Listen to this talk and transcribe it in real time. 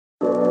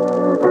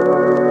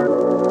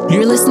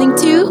listening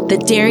to the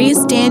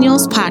Dharius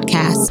Daniels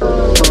Podcast.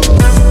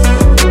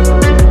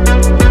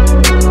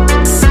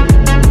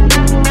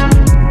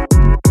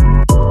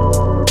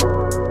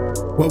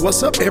 Well,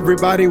 what's up,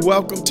 everybody?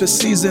 Welcome to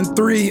season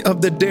 3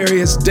 of the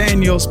Dharius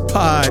Daniels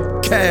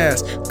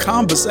Podcast,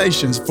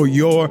 Conversations for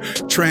Your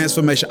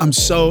Transformation. I'm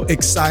so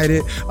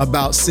excited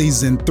about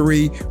season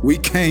 3. We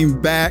came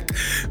back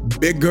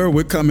bigger.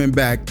 We're coming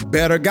back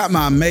better. Got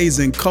my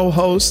amazing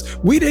co-hosts.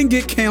 We didn't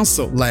get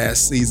canceled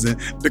last season.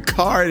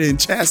 Dakar and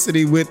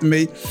Chastity with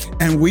me.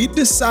 And we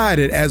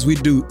decided, as we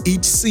do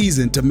each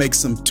season, to make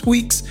some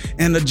tweaks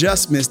and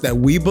adjustments that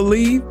we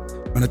believe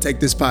I'm going to take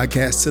this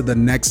podcast to the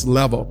next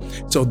level.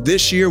 So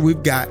this year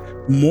we've got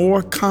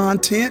more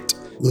content,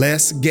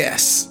 less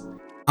guests.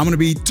 I'm going to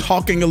be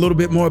talking a little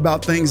bit more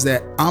about things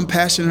that I'm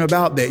passionate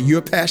about, that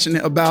you're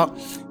passionate about,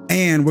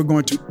 and we're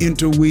going to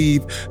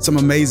interweave some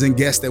amazing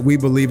guests that we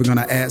believe are going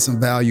to add some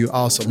value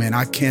also. Man,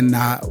 I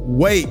cannot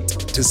wait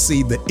to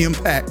see the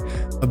impact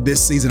of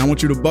this season. I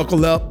want you to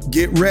buckle up,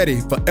 get ready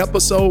for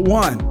episode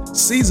 1,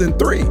 season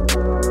 3 of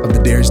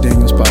the Dharius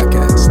Daniels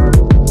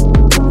Podcast.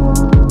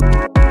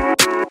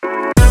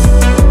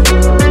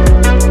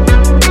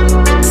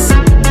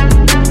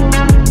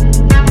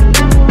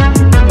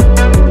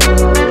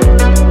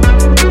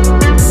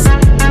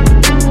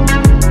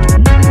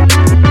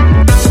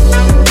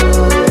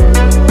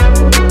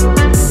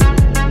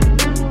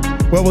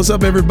 Well, what's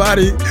up,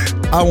 everybody?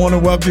 I want to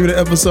welcome you to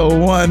episode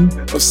 1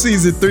 of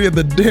season 3 of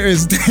the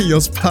Dharius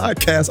Daniels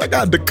Podcast. I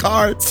got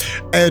Dakar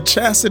and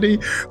Chastity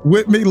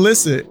with me.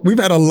 Listen, we've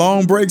had a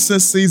long break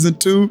since season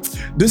 2.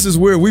 This is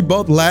weird. We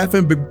both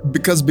laughing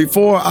because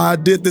before I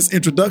did this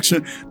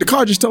introduction,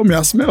 Dakar just told me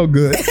I smell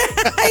good.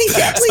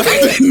 I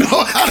didn't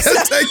know how to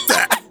take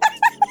that.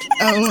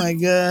 Oh my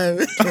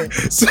God.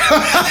 So,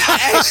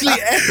 Actually,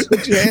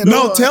 what you had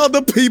no, on. tell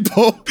the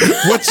people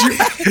what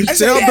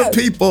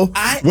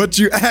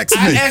you asked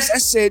me. I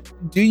said,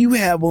 do you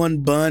have on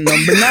bun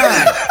number 9?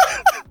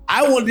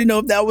 I wanted to know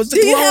if that was the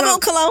Do cologne. you have on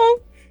cologne?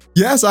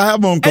 Yes, I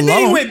have on And cologne.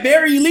 then he went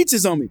Barry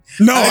leeches on me.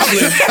 No.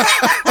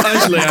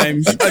 Actually,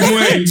 I'm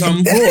wearing some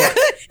more. I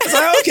was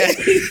like,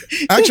 okay.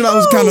 Actually, I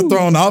was kind of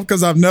thrown off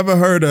because I've never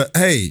heard of,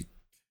 hey.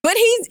 But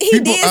he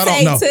People, did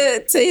I don't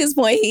say to his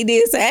point, he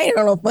did say, I ain't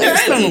on no funny Yeah, I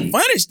stuff. ain't no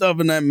funny stuff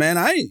in that, man.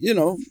 I ain't,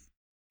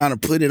 kind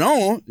of put it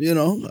on, You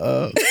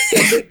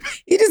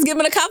just give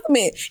him a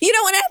compliment. You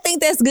know, and I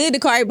think that's good,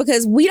 Dakari,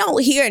 because we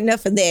don't hear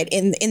enough of that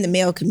in the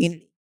male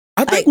community.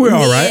 I think Like, we're all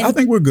men- right. I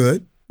think we're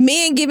good.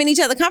 Men giving each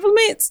other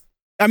compliments.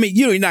 I mean,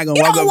 you're not going to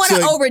You walk don't up want to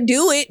to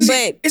overdo it,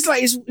 but It's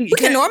like, we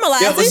can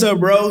normalize yeah, what's it. up,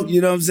 bro? You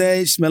know what I'm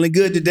saying? Smelling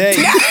good today.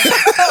 You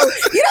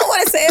don't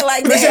want to say it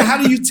like But I said, that.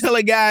 how do you tell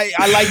a guy,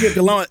 I like your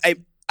cologne? Hey,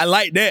 I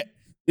like that.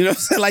 You know what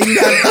I'm saying? Like, you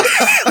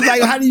got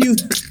like, how do you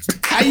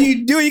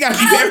do it? You got to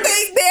be I very, don't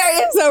think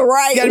there is a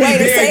right You gotta be way to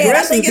very say it. I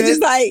aggressive, think it's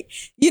just like,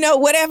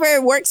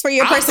 whatever works for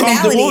your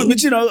personality.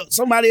 but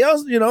somebody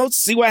else,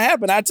 see what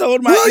happened. I told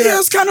him, Well, yeah,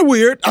 it's kind of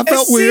weird. I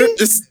felt see? weird.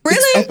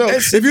 Really?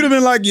 If you'd have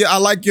been like, yeah, I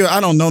like your, I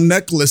don't know,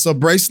 necklace or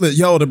bracelet.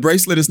 Yo, the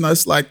bracelet is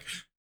nice. Like,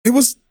 it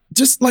was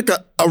just like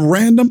a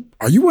random,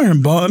 are you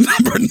wearing bun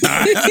number 9?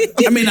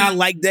 I mean, I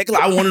like that because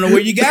I want to know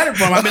where you got it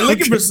from. I've been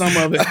looking for some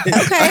of it.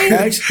 Okay.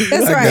 Actually,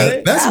 That's I right. got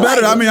it. That's I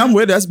better. like I mean, I'm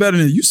with that's better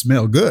than you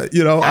smell good.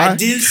 I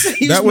did say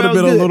you that would have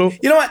smell been a good. little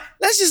You know what?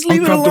 Let's just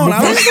leave it alone.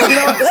 uncomfortable.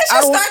 Let's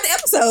just start the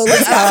episode.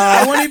 Let's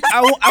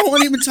go. I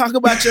won't even talk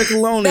about your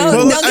cologne. No,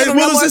 anymore. don't give him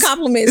no more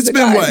compliments. It's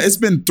been what? It's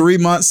been 3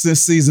 months since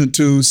season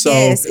 2. So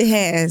Yes, it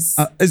has.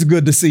 it's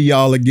good to see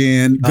y'all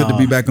again. Good to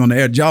be back on the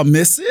air. Did y'all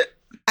miss it?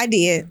 I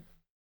did.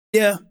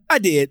 Yeah, I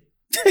did.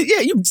 Yeah,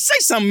 you say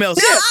something else.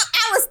 No, Yeah.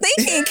 I was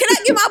thinking, can I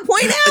get my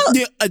point out?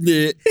 Yeah, I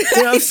did. You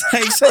know what I'm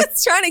saying? I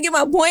was trying to get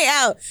my point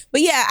out.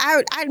 But yeah,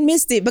 I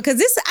missed it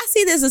because I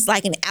see this as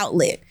like an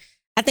outlet.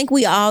 I think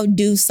we all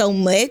do so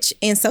much.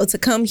 And so to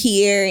come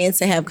here and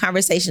to have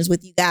conversations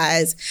with you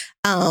guys,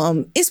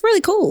 it's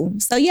really cool.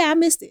 So yeah, I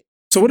missed it.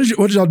 So what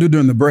did y'all do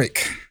during the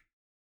break?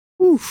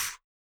 Oof.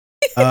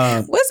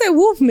 What's that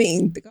wolf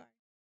mean?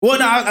 Well,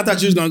 no, I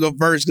thought you was gonna go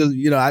first because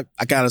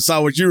I kind of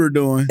saw what you were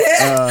doing.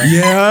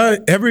 Yeah,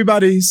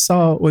 everybody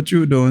saw what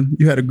you were doing.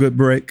 You had a good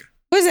break.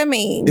 What does that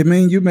mean? It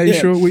mean you made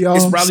Yeah. sure we all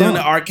It's probably saw on the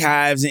it.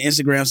 archives and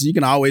Instagram, so you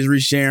can always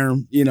reshare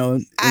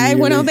them. I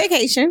went on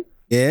vacation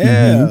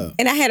Yeah,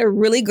 and I had a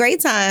really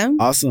great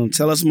time. awesome.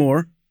 Tell us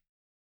more.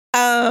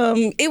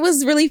 It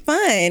was really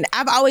fun.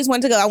 I've always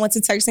wanted to go. I went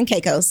to Turks and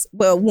Caicos.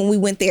 Well, when we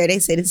went there, they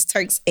said it's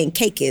Turks and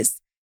Caicos.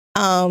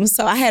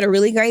 So I had a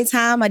really great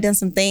time. I done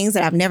some things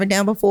that I've never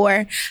done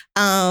before.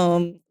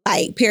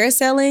 Like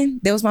parasailing.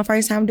 That was my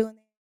first time doing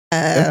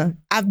that.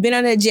 I've been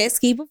on a jet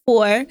ski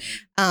before,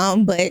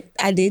 but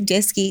I did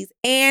jet skis.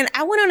 And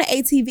I went on an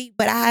ATV,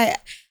 but I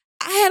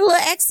had a little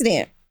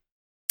accident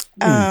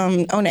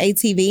on the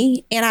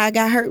ATV and I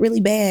got hurt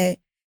really bad.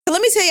 So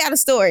let me tell y'all the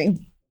story.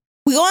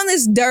 We go on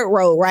this dirt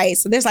road, right?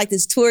 So there's like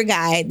this tour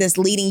guide that's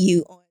leading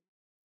you on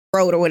the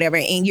road or whatever,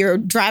 and you're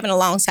driving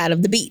alongside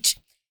of the beach.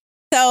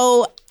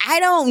 So I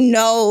don't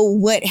know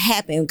what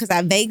happened because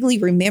I vaguely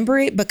remember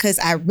it because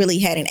I really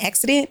had an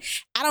accident.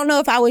 I don't know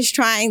if I was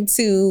trying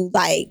to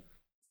like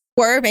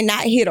swerve and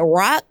not hit a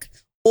rock,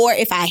 or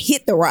if I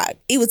hit the rock.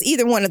 It was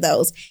either one of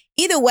those.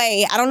 Either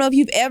way, I don't know if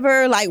you've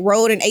ever like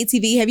rode an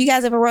ATV. Have you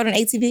guys ever rode an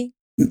ATV?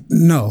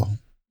 No.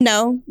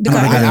 No?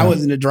 I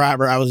wasn't a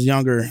driver. I was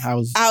younger. I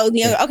was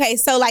younger. Okay,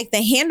 so like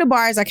the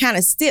handlebars are kind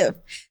of stiff.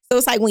 So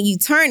it's like when you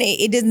turn it,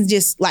 it doesn't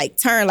just like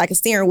turn like a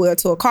steering wheel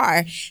to a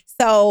car.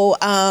 So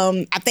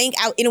I think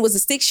and it was a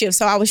stick shift.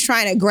 So I was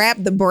trying to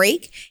grab the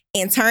brake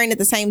and turn at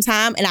the same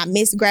time, and I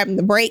missed grabbing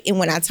the brake. And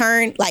when I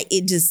turned, like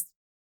it just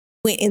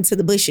went into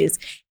the bushes,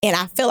 and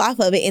I fell off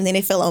of it, and then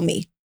it fell on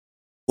me.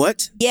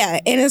 What? Yeah,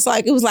 and it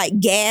was like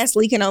gas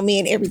leaking on me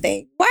and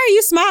everything. Why are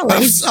you smiling?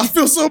 I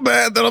feel so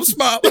bad that I'm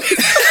smiling.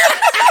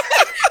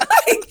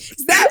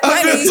 Is that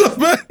funny? I feel so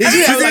bad.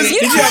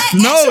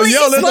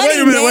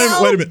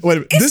 Wait a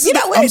minute.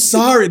 I'm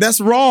sorry.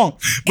 That's wrong.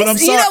 But I'm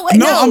sorry.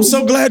 I'm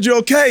so glad you're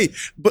okay.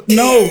 But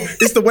no,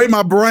 it's the way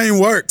my brain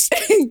works.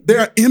 There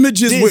are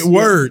images with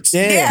words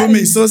for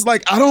me. So it's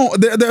like,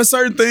 there are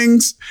certain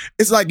things.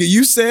 It's like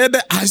you said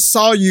that I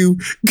saw you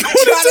going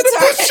into the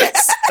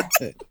bushes.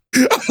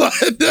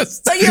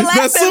 So you're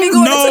laughing at me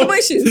going into the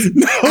bushes?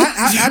 No,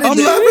 I'm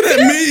laughing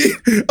at me.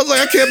 I was like,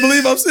 I can't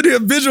believe I'm sitting here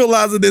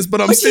visualizing this,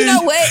 but seeing, you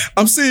know what?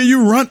 I'm seeing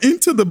you run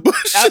into the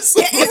bushes.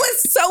 Yeah,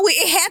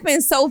 it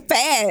happened so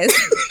fast.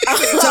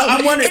 So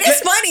I wonder,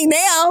 it's funny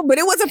now, but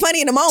it wasn't funny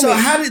in the moment. So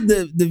how did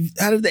the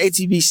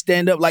ATV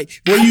stand up?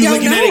 Like, were you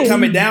looking at it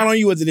coming down on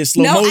you? Was it in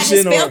slow motion? I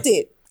just felt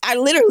it. I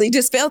literally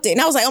just felt it.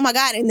 And I was like, oh my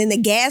God. And then the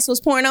gas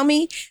was pouring on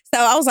me. So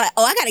I was like,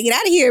 oh, I got to get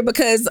out of here,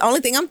 because the only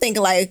thing I'm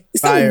thinking like,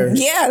 fire.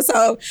 Yeah.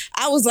 So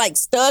I was like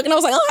stuck, and I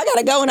was like, oh, I got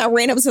to go. And I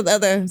ran up to the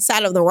other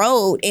side of the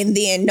road, and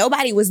then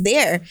nobody was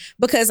there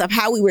because of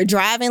how we were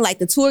driving. Like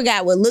the tour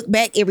guide would look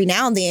back every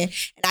now and then.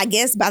 And I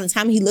guess by the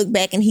time he looked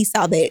back and he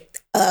saw that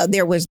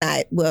there was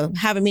not,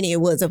 however many it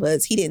was of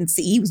us, he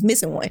was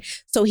missing one.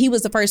 So he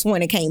was the first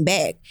one that came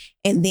back.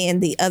 And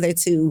then the other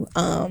two,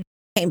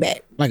 came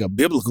back. Like a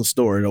biblical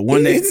story. The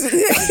one they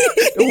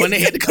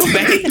had to come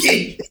back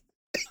again.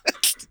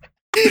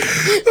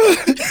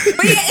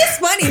 But yeah, it's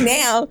funny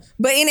now.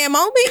 But in that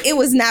moment, it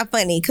was not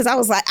funny, because I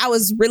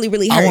was really,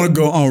 really hurt. I want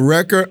to go on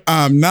record.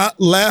 I'm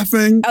not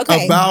laughing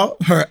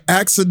about her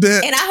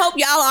accident. And I hope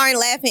y'all aren't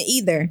laughing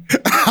either.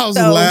 I was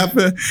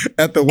laughing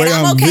at the way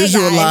I'm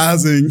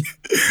visualizing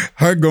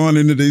her going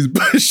into these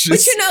bushes.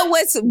 But you know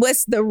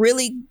what's the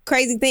really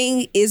crazy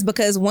thing is,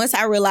 because once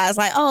I realized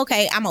like, oh,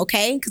 okay, I'm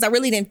okay, because I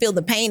really didn't feel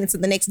the pain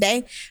until the next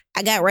day,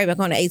 I got right back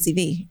on the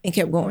ATV and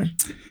kept going.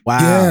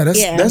 Wow.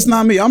 Yeah, that's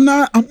not me. I'm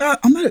not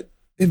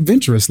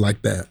adventurous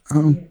like that.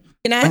 You're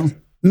not?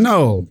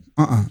 No.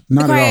 Not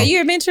at all. Are you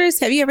adventurous?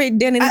 Have you ever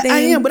done anything? I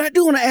am, but I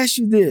do want to ask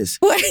you this.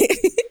 What?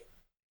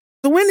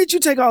 So when did you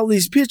take all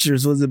these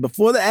pictures? Was it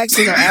before the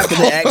accident or after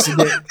the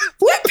accident?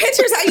 What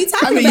pictures are you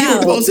talking about? You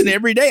were posting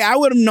every day. I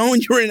would have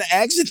known you were in an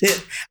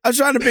accident. I was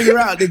trying to figure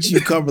out, did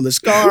you cover the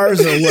scars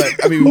or what?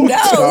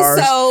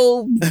 Scars.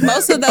 So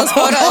most of those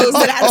photos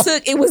that I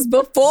took, it was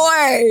before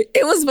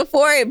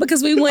it,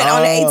 because we went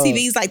on the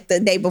ATVs like the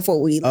day before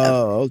we left.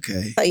 Oh,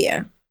 okay. So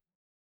yeah.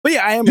 But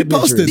yeah, I am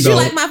adventurous. Did you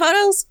like my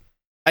photos?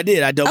 I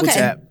did. I double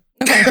tap.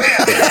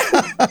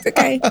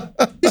 Okay.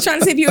 Just trying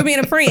to see if you were being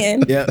a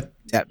friend. Yeah.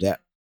 Tap.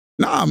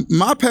 Nah,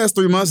 my past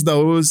 3 months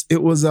though,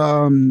 it was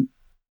I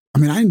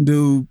didn't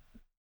do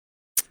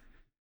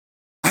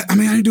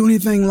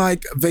anything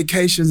like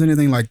vacations,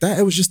 anything like that.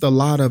 It was just a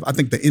lot of, I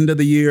think the end of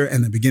the year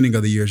and the beginning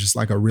of the year is just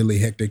like a really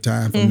hectic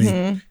time for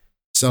me.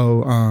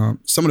 So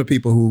some of the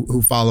people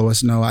who follow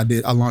us know I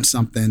launched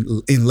something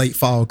in late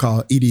fall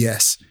called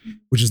EDS,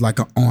 which is like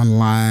an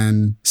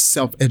online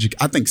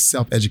I think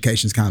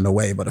self-education is kind of the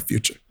wave of the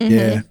future.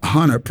 Yeah.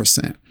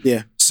 100%.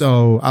 Yeah.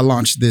 So I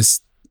launched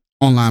this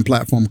online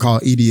platform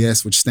called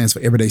EDS, which stands for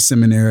Everyday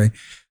Seminary.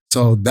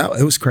 So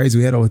it was crazy.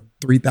 We had over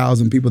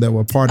 3,000 people that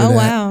were a part of that.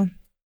 Wow.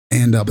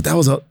 And but that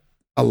was a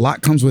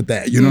lot comes with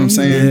that. You know what I'm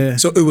saying? Yeah.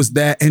 So it was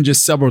that, and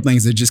just several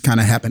things that just kind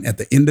of happened at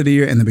the end of the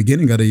year and the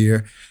beginning of the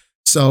year.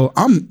 So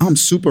I'm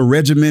super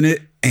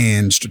regimented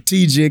and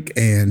strategic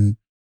and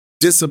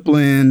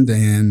disciplined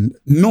and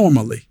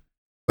normally,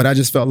 but I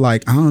just felt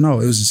like, I don't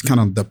know, it was just kind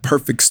of the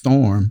perfect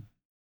storm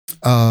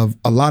of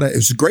it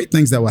was great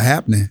things that were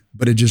happening,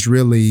 but it just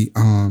really,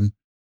 I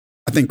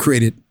think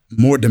created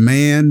more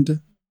demand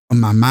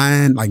on my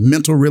mind, like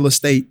mental real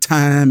estate,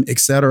 time,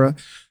 etc.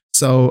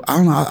 So I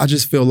don't know, I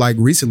just feel like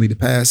recently, the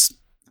past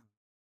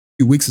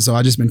few weeks or so,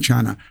 I've just been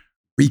trying to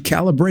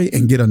recalibrate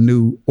and get a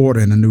new order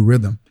and a new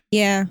rhythm.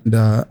 Yeah. And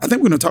I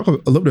think we're going to talk a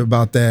little bit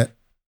about that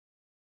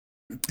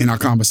in our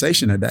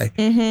conversation today.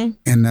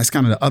 And that's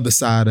kind of the other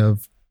side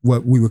of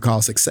what we would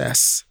call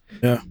success.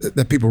 Yeah.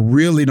 That people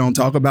really don't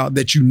talk about,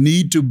 that you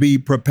need to be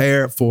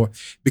prepared for.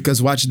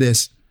 Because watch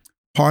this,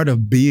 part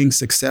of being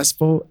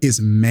successful is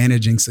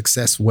managing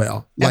success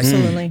well. Like,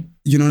 absolutely.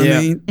 You know what I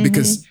mean?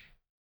 Because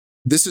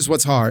this is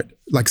what's hard.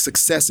 Like,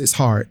 success is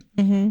hard.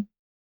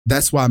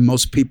 That's why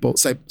most people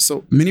say,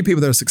 so many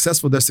people that are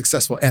successful, they're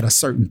successful at a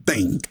certain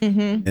thing.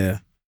 Yeah.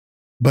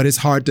 But it's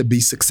hard to be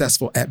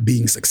successful at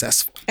being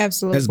successful.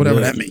 Absolutely. Whatever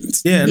that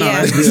means. Yeah, no,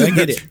 that's good. I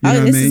get it.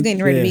 This is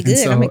getting ready to be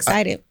good. I'm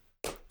excited.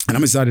 And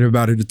I'm excited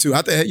about it too.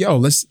 I thought,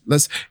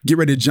 let's get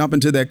ready to jump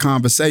into that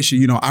conversation.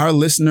 You know, our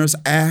listeners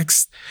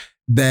asked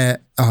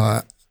that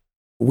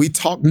we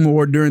talk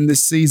more during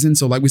this season.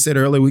 So like we said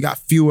earlier, we got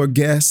fewer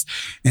guests.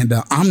 And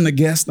I'm the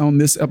guest on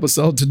this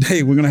episode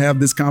today. We're going to have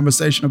this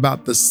conversation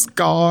about the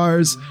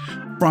scars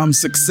from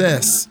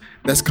success.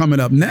 That's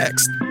coming up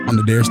next on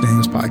the Dharius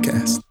Daniels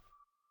Podcast.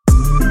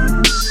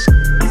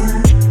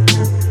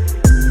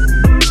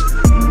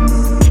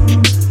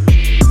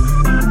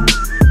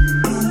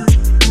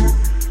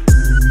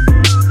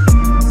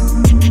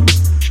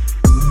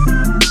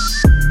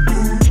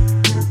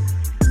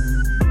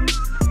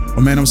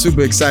 Man, I'm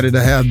super excited to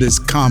have this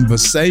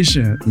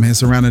conversation, man,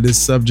 surrounding this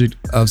subject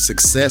of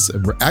success,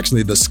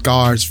 actually the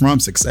scars from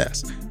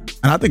success.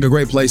 And I think a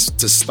great place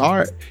to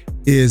start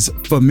is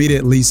for me to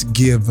at least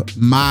give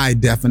my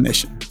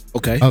definition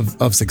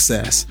of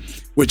success,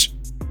 which,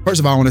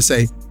 first of all, I want to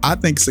say, I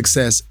think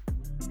success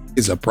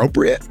is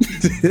appropriate.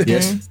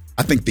 Yes.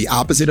 I think the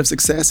opposite of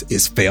success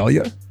is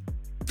failure.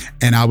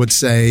 And I would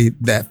say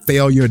that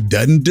failure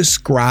doesn't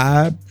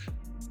describe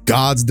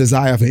God's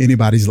desire for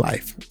anybody's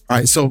life. All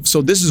right. So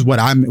this is what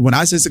when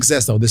I say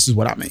success, though, this is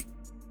what I mean.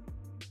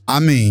 I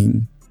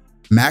mean,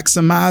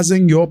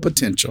 maximizing your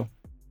potential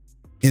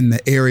in the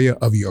area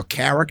of your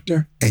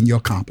character and your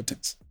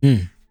competence.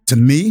 To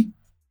me,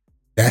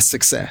 that's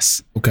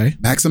success. Okay.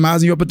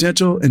 Maximizing your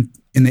potential in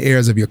the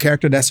areas of your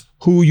character. That's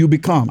who you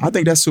become. I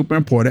think that's super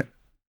important.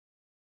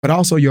 But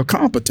also your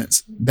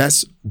competence.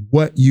 That's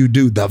what you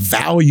do, the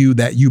value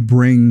that you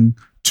bring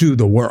to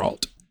the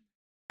world.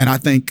 And I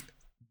think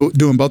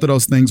doing both of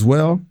those things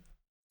well,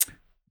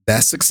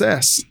 that's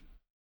success.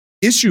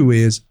 Issue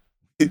is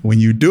when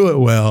you do it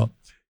well,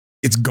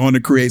 it's going to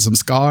create some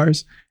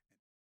scars.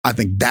 I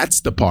think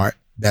that's the part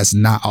that's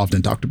not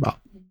often talked about.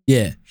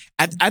 Yeah.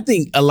 I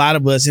think a lot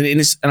of us,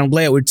 and I'm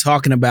glad we're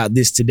talking about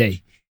this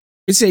today.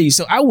 Let me tell you,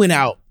 so I went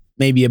out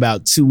maybe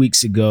about 2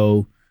 weeks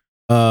ago,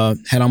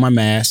 had on my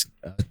mask,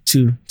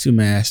 two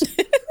masks.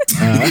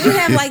 Did you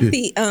have like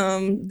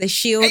the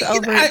shield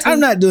over it? I'm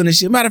not doing this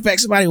shit. Matter of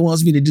fact, somebody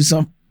wants me to do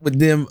something with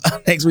them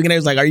next week, and they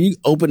was like, "Are you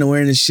open to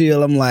wearing the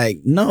shield?" I'm like,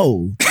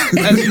 "No." I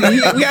don't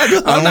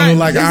want to look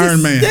like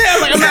Iron Man. Yeah,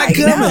 like I'm not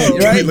coming.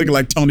 Right? You looking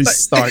like Tony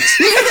Stark.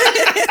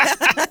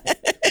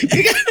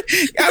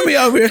 Got me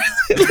over here.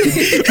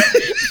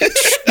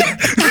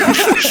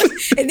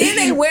 And then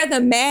they wear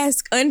the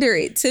mask under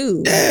it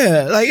too.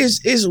 Yeah, like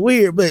it's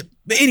weird, but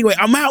anyway,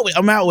 I'm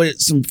out with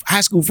some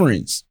high school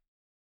friends,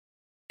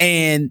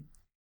 and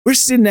we're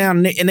sitting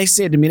down, and they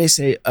said to me,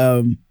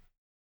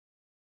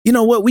 you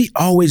know what? We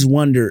always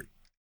wondered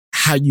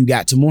how you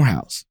got to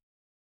Morehouse.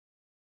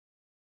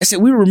 I said,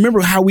 we remember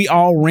how we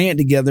all ran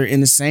together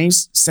in the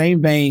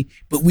same vein,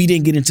 but we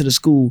didn't get into the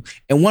school.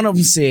 And one of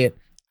them said,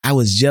 I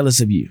was jealous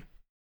of you.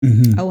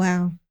 Mm-hmm. Oh,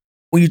 wow.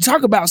 When you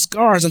talk about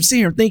scars, I'm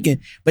sitting here thinking,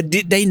 but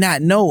did they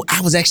not know I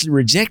was actually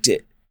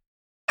rejected?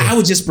 I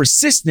was just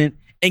persistent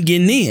and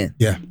getting in.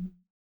 Yeah.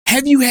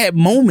 Have you had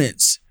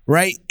moments,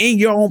 right, in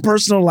your own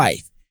personal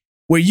life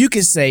where you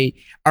can say,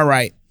 all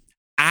right,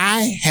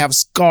 I have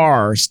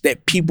scars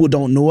that people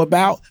don't know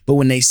about, but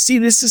when they see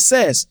this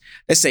success,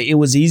 they say it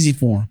was easy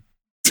for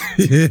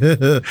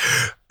them.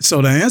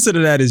 So the answer to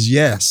that is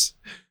yes.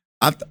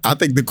 I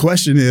think the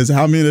question is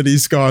how many of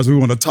these scars we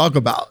want to talk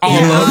about. All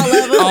of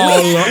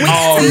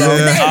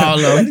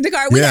them.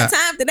 We got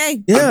time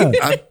today. Yeah.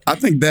 I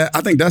think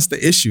that's the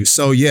issue.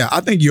 So yeah,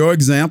 I think your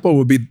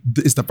example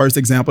is the first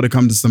example that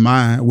comes to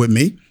mind with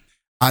me.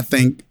 I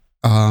think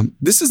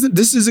this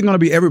isn't going to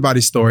be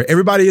everybody's story.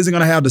 Everybody isn't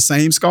going to have the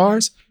same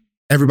scars.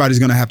 Everybody's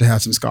going to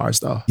have some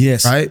scars though.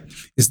 Yes. Right?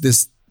 It's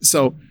this.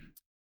 So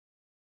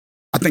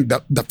I think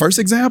the first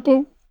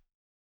example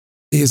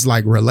is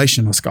like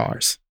relational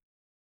scars.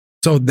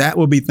 So that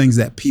would be things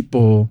that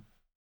people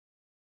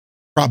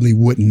probably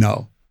wouldn't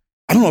know.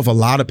 I don't know if a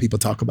lot of people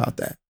talk about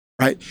that,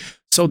 right?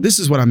 So this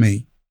is what I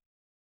mean.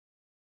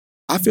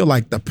 I feel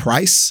like the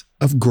price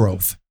of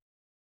growth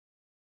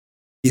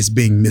is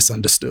being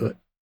misunderstood.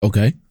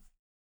 Okay.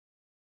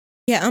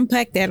 Yeah,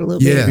 unpack that a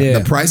little bit. Yeah,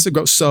 the price of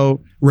growth.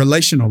 So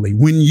relationally,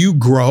 when you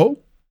grow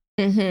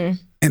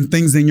Mm-hmm. and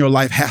things in your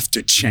life have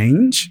to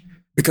change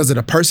because of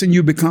the person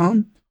you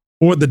become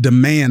or the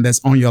demand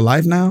that's on your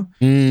life now,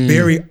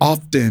 very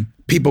often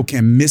people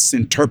can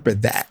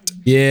misinterpret that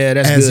Yeah,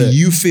 that's as good.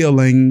 you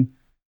feeling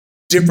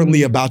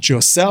differently about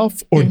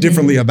yourself or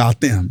differently about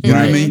them. You know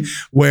what I mean?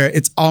 Where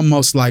it's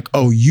almost like,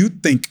 oh, you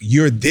think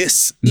you're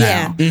this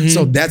now. Yeah.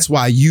 So that's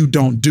why you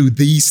don't do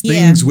these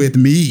things with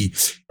me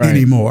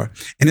anymore.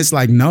 And it's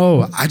like,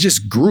 no, I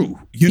just grew,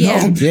 you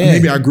know? Yeah.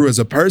 Maybe I grew as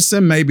a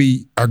person.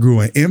 Maybe I grew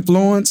in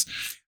influence.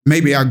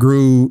 Maybe I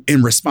grew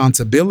in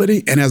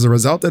responsibility. And as a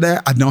result of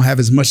that, I don't have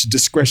as much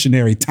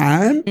discretionary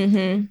time.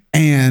 Mm-hmm.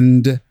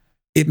 And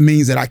it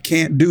means that I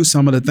can't do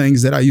some of the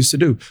things that I used to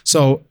do.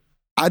 So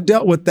I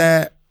dealt with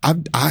that.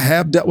 I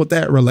have dealt with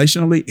that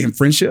relationally in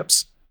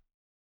friendships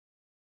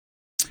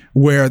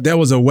where there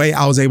was a way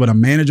I was able to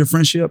manage a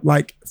friendship,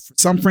 like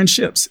some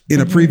friendships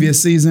in a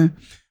previous season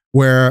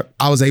where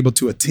I was able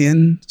to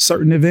attend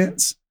certain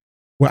events,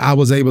 where I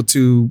was able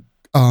to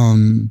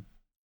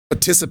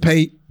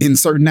participate in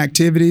certain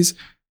activities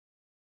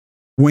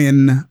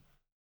when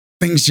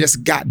things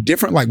just got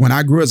different. Like when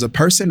I grew as a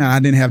person and I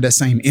didn't have that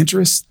same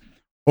interest,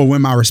 or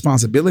when my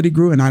responsibility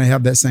grew and I didn't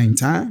have that same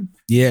time.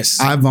 Yes.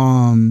 I'm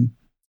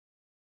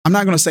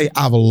not going to say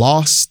I've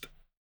lost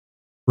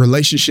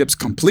relationships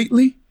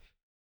completely,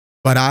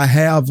 but I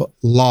have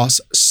lost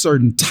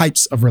certain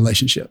types of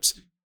relationships.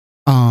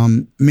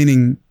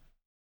 Meaning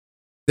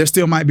there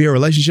still might be a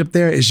relationship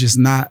there. It's just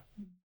not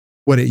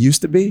what it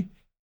used to be,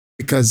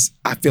 because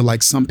I feel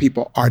like some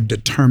people are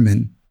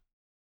determined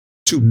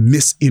to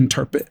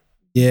misinterpret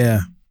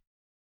your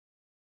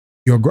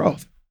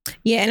growth.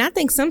 Yeah, and I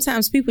think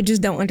sometimes people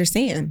just don't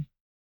understand.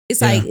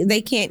 It's like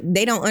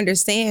they don't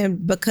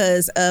understand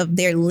because of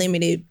their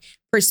limited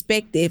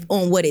perspective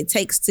on what it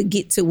takes to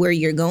get to where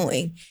you're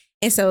going.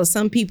 And so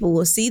some people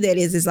will see that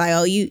as it's like,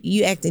 oh,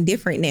 you acting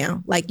different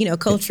now. Like,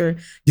 culture,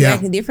 you're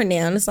acting different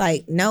now. And it's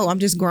like, no, I'm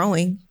just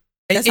growing.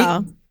 That's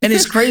all. And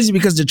it's crazy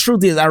because the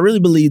truth is, I really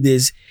believe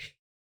this.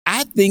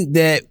 I think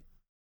that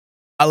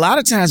a lot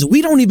of times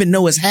we don't even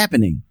know it's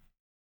happening.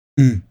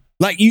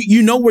 Like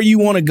you know where you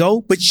want to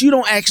go, but you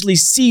don't actually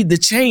see the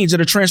change or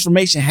the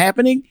transformation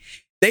happening.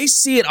 They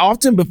see it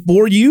often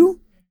before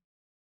you.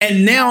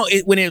 And now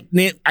when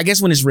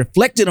it's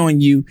reflected on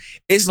you,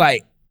 it's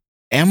like,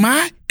 am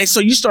I? And so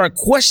you start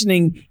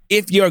questioning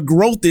if your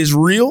growth is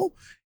real,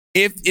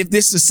 if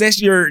this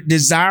success you're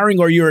desiring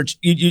or you're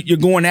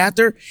going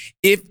after,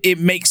 if it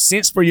makes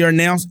sense for your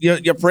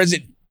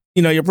present,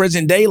 your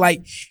present day.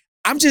 Like,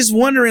 I'm just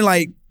wondering,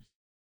 like,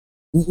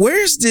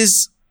 where's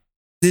this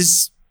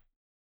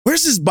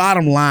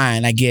bottom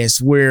line, I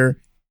guess, where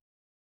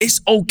it's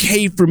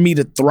okay for me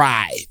to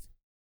thrive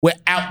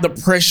without the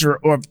pressure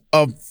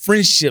of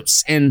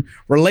friendships and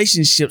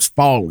relationships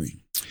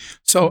falling?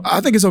 So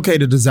I think it's okay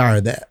to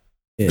desire that.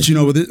 Yeah.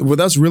 But with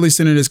us really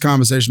centering this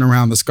conversation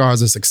around the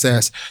scars of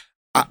success,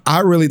 I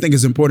really think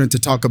it's important to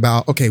talk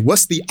about, okay,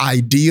 what's the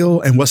ideal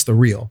and what's the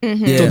real?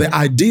 Mm-hmm. Yeah. So the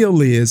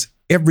ideal is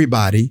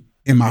everybody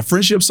in my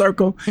friendship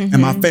circle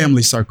and my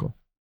family circle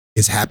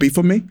is happy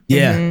for me.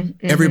 Yeah.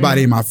 Mm-hmm.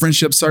 Everybody in my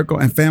friendship circle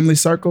and family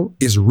circle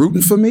is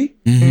rooting for me.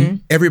 Mm-hmm.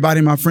 Everybody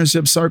in my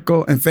friendship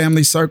circle and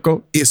family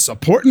circle is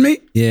supporting me.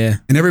 Yeah.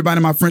 And everybody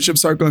in my friendship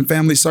circle and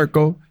family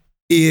circle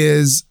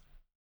is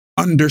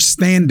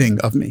understanding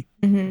of me.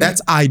 Mm-hmm.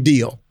 That's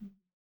ideal.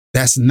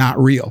 That's not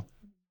real.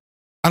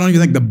 I don't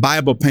even think the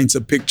Bible paints a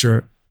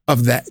picture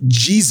of that.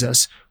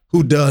 Jesus,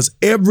 who does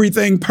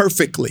everything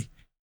perfectly,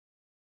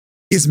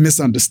 is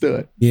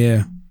misunderstood.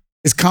 Yeah.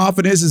 His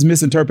confidence is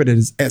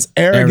misinterpreted as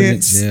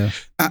arrogance. Yeah.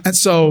 And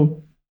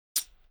so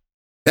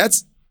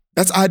that's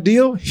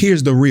ideal.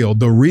 Here's the real.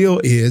 The real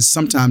is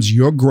sometimes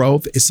your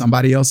growth is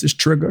somebody else's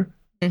trigger.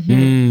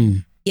 Mm-hmm.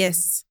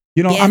 Yes.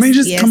 I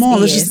mean, come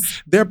on.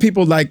 There are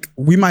people like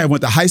we might have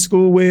went to high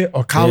school with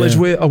or college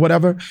with or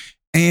whatever.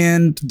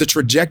 And the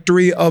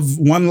trajectory of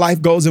one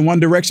life goes in one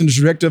direction, the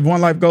trajectory of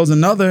one life goes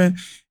another.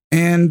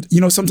 And,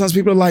 sometimes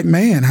people are like,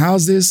 man,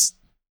 how's this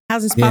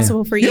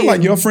possible for you?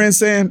 Like your friend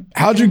saying,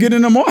 how'd you get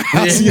in the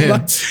Morehouse?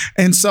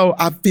 And so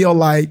I feel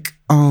like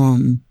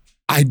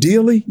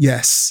ideally,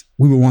 yes,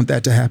 we would want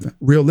that to happen.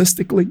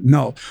 Realistically,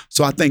 no.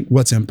 So I think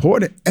what's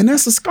important, and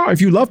that's a scar. If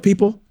you love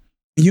people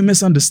and you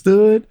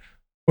misunderstood,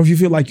 or if you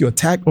feel like you're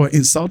attacked or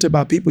insulted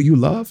by people you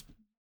love,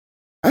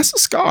 that's a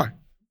scar.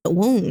 A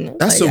wound.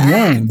 That's a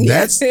wound.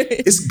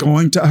 It's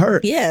going to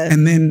hurt. Yeah.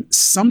 And then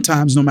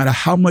sometimes, no matter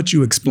how much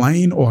you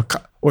explain or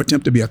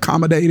attempt to be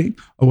accommodating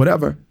or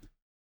whatever,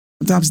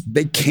 sometimes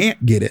they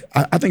can't get it.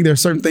 I think there are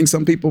certain things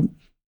some people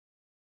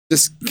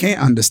just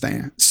can't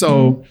understand.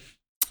 So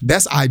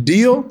that's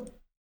ideal.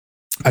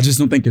 I just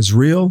don't think it's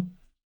real.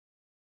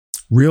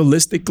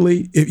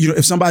 Realistically,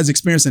 if somebody's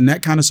experiencing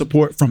that kind of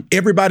support from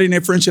everybody in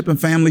their friendship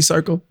and family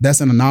circle,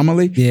 that's an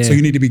anomaly. Yeah. So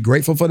you need to be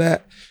grateful for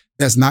that.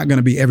 That's not going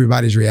to be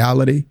everybody's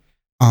reality.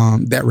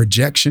 That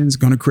rejection is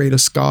going to create a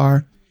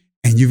scar,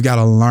 and you've got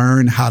to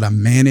learn how to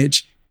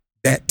manage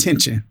that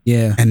tension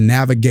and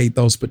navigate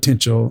those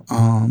potential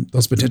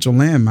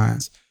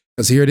landmines.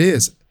 Because here it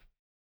is.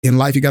 In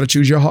life, you got to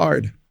choose your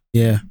hard.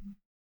 Yeah.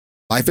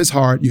 Life is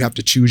hard. You have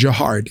to choose your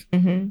hard.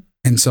 Mm-hmm.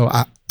 And so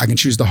I can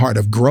choose the hard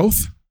of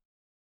growth,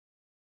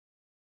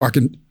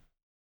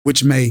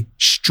 which may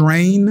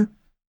strain,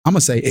 I'm going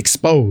to say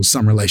expose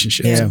some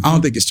relationships. Yeah. I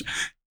don't think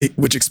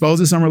which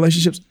exposes some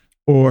relationships,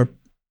 or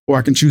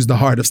I can choose the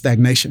heart of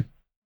stagnation.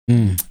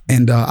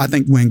 And I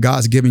think when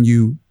God's giving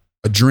you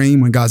a dream,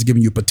 when God's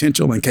giving you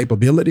potential and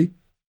capability,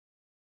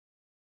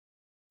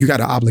 you got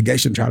an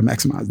obligation to try to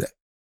maximize that.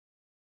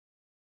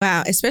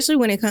 Wow, especially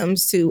when it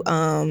comes to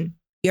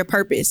your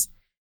purpose,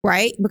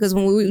 right? Because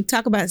when we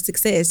talk about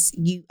success,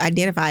 you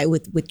identify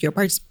with your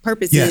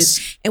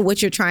purposes and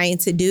what you're trying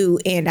to do.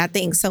 And I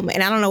think and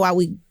I don't know why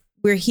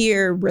we're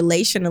here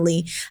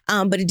relationally,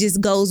 but it just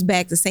goes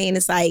back to saying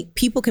it's like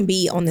people can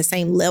be on the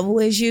same level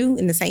as you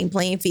in the same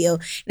playing field.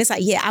 And it's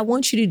like, I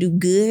want you to do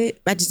good,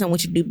 but I just don't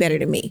want you to do better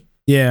than me.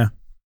 Yeah.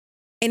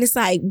 And it's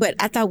like, but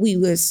I thought we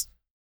was,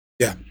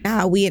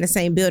 we in the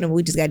same building, but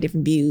we just got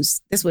different views.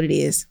 That's what it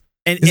is.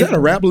 Is that a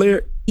rap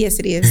lyric? Yes,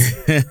 it is.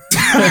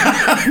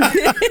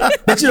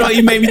 But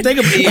you made me think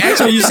of it.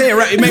 Actually, you said it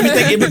right. It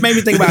made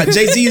me think about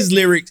Jay-Z's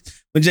lyrics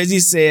when Jay-Z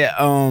said,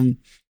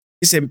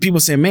 he said, people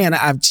say, man,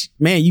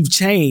 you've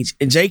changed.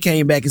 And Jay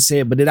came back and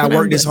said, but did I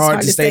work this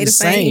hard to stay the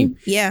same?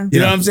 Yeah. You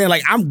know what I'm saying?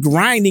 Like, I'm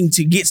grinding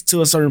to get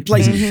to a certain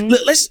place.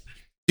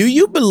 Do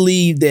you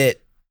believe that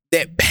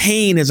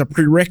pain is a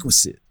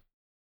prerequisite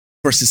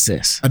for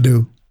success? I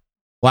do.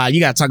 Wow,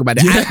 you got to talk about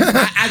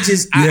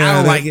that. I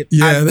don't like it.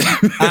 Yeah.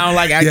 I don't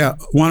like it. Yeah,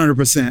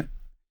 100%.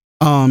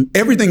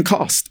 Everything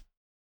costs.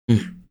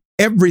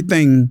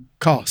 Everything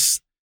costs.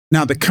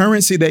 Now, the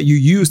currency that you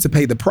use to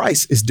pay the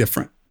price is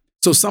different.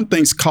 So some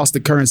things cost the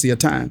currency of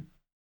time.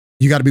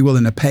 You got to be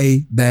willing to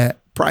pay that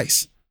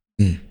price.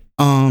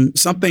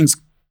 Some things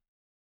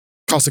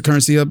cost the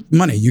currency of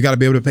money. You got to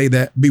be able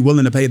to be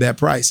willing to pay that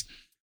price.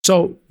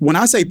 So when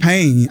I say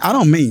pain, I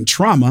don't mean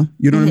trauma.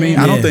 You know what I mean?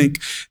 I don't think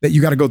that you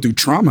got to go through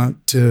trauma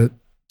to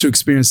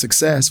experience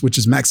success, which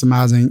is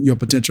maximizing your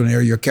potential in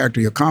area, your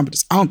character, your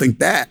competence. I don't think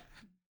that.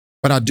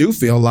 But I do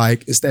feel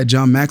like it's that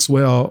John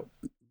Maxwell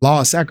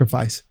law of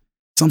sacrifice.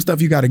 Some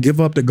stuff you got to give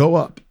up to go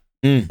up.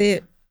 And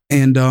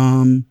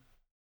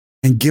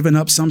giving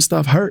up some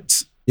stuff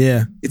hurts.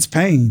 Yeah. It's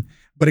pain.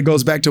 But it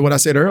goes back to what I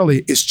said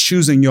earlier, it's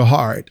choosing your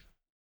heart.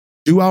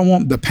 Do I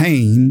want the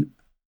pain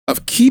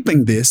of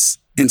keeping this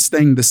and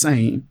staying the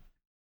same?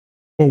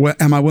 Or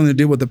am I willing to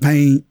deal with the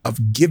pain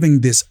of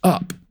giving this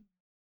up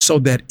so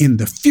that in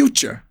the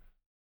future,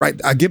 right,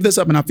 I give this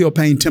up and I feel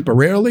pain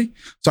temporarily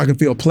so I can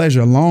feel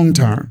pleasure long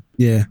term.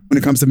 Yeah. When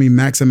it comes to me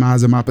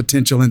maximizing my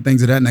potential and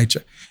things of that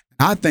nature.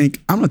 I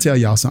think, I'm going to tell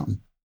y'all something.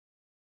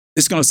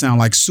 It's going to sound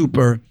like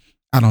super,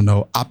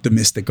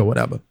 optimistic or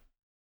whatever.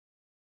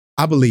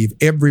 I believe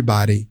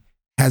everybody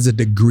has a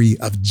degree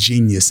of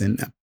genius in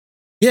them.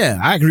 Yeah,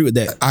 I agree with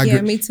that. I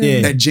agree. Me too.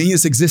 Yeah. That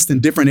genius exists in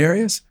different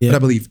areas, but I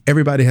believe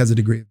everybody has a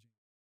degree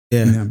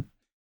in them.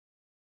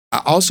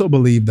 I also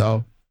believe,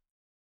 though,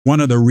 one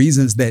of the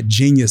reasons that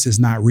genius is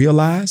not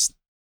realized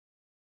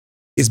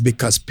is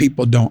because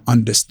people don't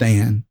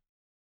understand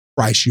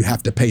the price you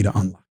have to pay to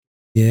unlock.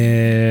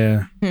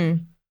 Yeah.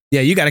 Yeah,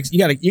 you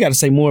gotta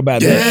say more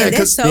about that. Yeah,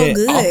 that's so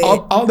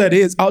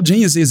good. All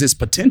genius is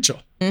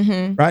potential,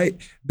 right?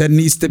 That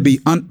needs to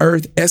be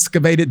unearthed,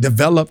 excavated,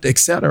 developed,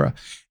 etc.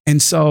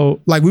 And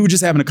so, like, we were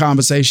just having a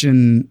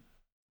conversation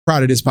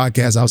prior to this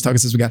podcast. I was talking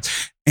to some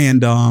guys,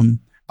 and I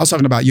was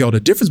talking about, the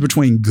difference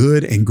between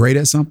good and great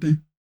at something,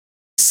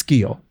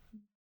 skill.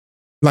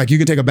 Like, you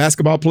can take a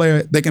basketball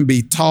player, they can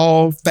be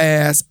tall,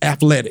 fast,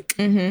 athletic,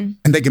 and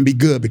they can be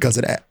good because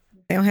of that.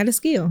 They don't have the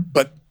skill.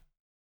 But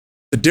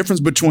the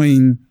difference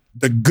between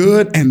the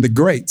good and the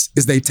greats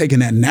is they've taken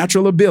that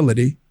natural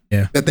ability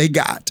that they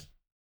got,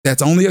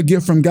 that's only a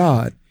gift from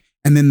God,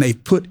 and then they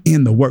put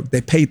in the work. They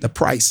paid the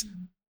price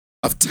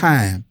of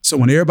time. So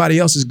when everybody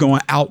else is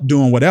going out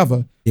doing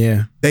whatever,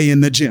 they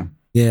in the gym.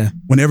 Yeah.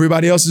 When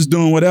everybody else is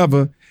doing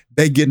whatever,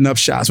 they getting up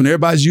shots. When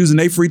everybody's using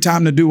their free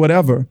time to do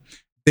whatever,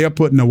 they're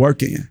putting the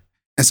work in.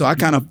 And so I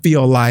kind of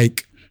feel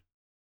like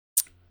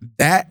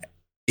that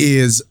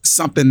is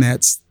something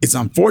it's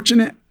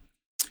unfortunate,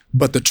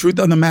 but the truth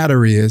of the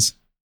matter is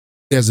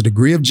there's a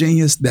degree of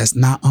genius that's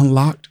not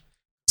unlocked.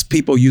 It's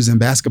people using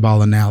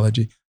basketball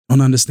analogy don't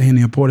understand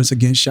the importance of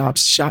getting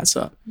shots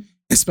up,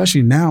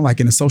 especially now, like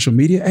in the social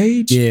media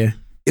age. Yeah,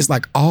 it's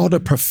like all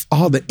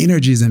the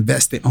energy is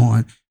invested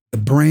on the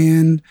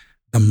brand,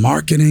 the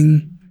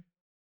marketing,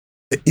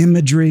 the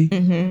imagery,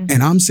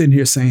 and I'm sitting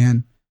here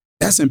saying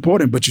that's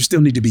important, but you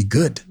still need to be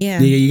good. Yeah,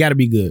 you got to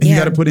be good. And you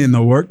got to put in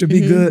the work to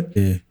be good.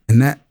 Yeah,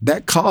 and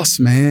that costs,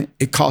 man.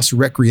 It costs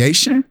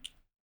recreation.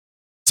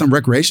 Some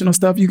recreational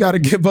stuff you got to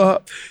give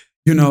up.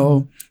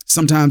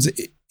 Sometimes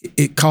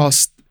it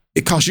costs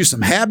you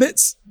some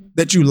habits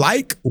that you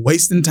like,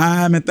 wasting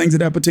time and things of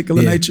that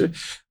particular nature.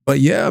 But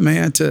yeah,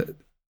 man, to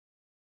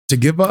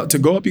give up, to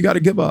go up, you got to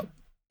give up.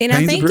 And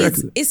I think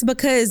it's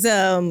because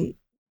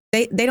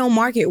they don't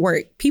market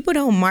work. People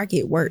don't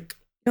market work.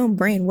 You don't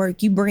brand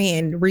work. You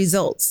brand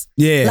results.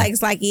 Yeah. Like,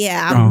 it's like,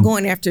 I'm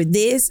going after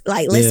this.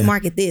 Like, let's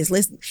market this.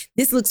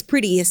 This looks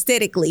pretty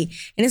aesthetically.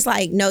 And it's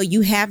like, no,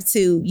 you got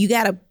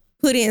to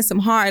put in some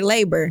hard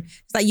labor.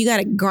 It's like, you got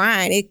to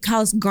grind. It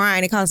costs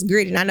grind. It costs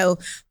grit. And I know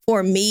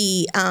for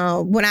me,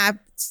 when I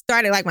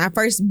started like my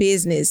first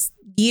business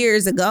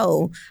years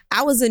ago,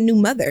 I was a new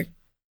mother.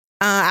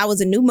 I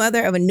was a new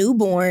mother of a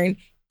newborn.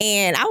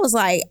 And I was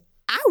like,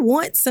 I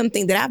want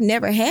something that I've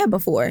never had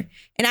before.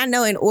 And I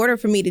know in order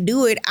for me to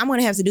do it, I'm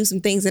going to have to do some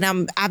things that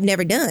I've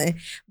never done.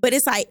 But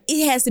it's like,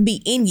 it has to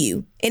be in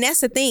you. And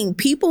that's the thing.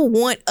 People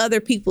want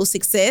other people's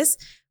success,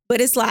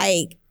 but it's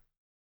like,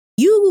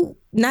 you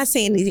not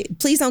saying,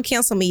 please don't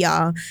cancel me,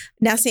 y'all.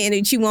 Not saying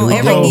that you won't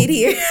ever get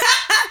here.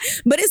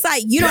 But it's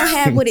like, you don't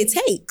have what it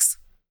takes.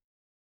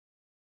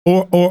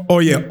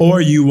 Or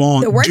you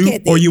won't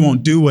or you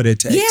won't do what it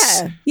takes.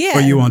 Yeah.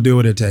 Or you won't do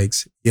what it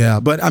takes. Yeah.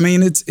 But I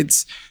mean,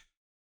 it's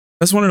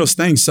that's one of those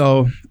things.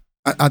 So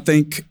I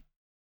think,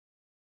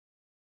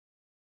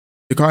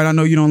 Ricard, I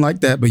know you don't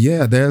like that, but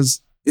yeah, there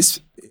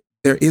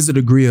is a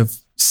degree of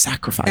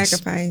sacrifice.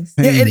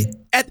 Yeah,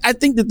 I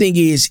think the thing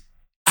is,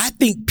 I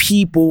think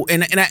people,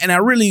 and I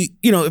really,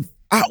 if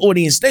our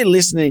audience, they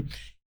listening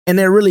and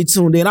they're really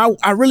tuned in,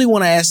 I really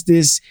want to ask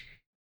this.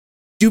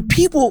 Do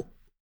people,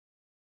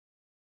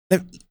 I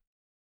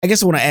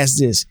guess I want to ask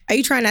this. Are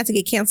you trying not to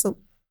get canceled?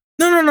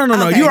 No.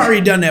 Okay. You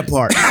already done that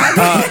part.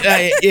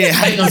 Yeah,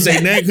 how you gonna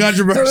say that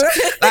controversial?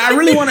 I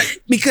really want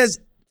to, because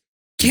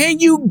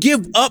can you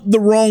give up the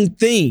wrong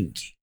thing?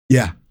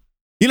 Yeah.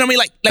 You know what I mean?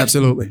 Like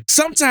absolutely.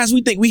 Sometimes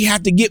we think we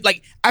have to give,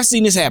 like, I've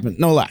seen this happen.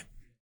 No lie.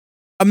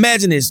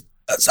 Imagine this.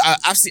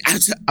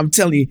 I'm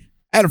telling you,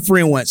 I had a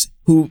friend once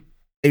who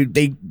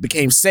they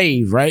became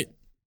saved, right?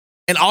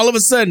 And all of a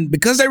sudden,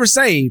 because they were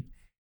saved,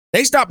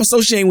 they stopped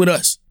associating with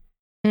us.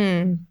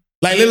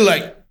 Like, literally,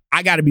 like,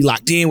 I got to be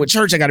locked in with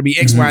church. I got to be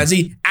X, Y, and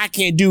Z. I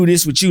can't do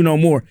this with you no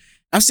more.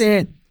 I'm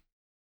saying,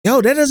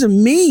 yo, that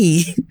doesn't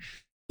mean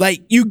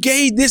like you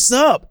gave this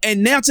up,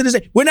 and now to this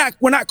day, we're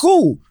not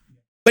cool.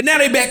 But now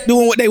they back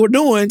doing what they were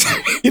doing.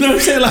 You know what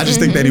I'm saying? Like, I just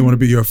think they didn't want to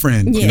be your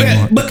friend.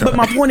 Yeah. But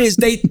my point is,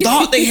 they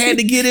thought they had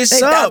to get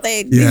this up.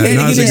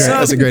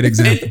 That's a great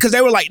example. Because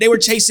they were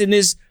chasing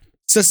this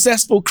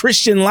successful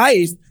Christian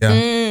life,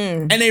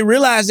 and they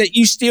realized that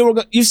you still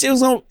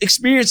gonna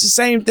experience the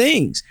same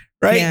things,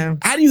 right? Yeah.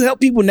 How do you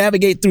help people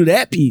navigate through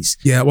that piece?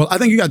 Yeah, well, I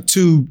think you got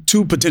two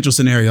potential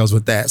scenarios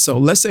with that. So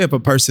let's say if a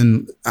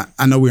person,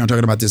 I know we aren't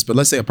talking about this, but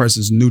let's say a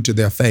person's new to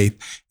their faith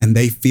and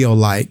they feel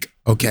like,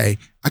 okay,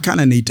 I kind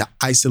of need to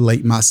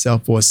isolate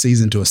myself for a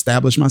season to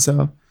establish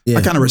myself. Yeah.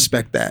 I kind of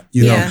respect that,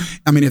 you know?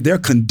 I mean, if they're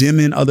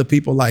condemning other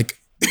people like,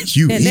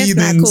 you heathens.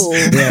 That's not cool.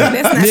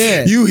 That's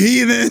not You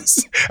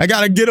heathens. I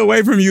got to get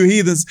away from you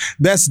heathens.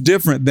 That's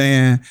different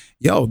than,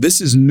 yo,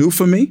 this is new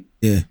for me.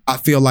 Yeah. I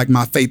feel like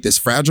my faith is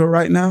fragile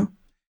right now.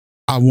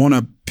 I want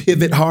to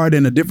pivot hard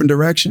in a different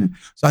direction.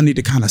 So I need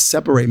to kind of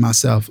separate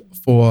myself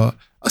for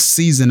a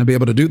season to be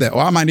able to do that.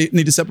 Or I might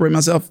need to separate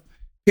myself,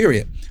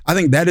 period. I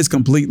think that is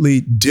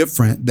completely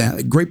different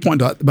than, great point,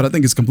 but I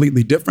think it's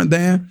completely different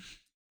than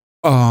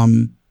a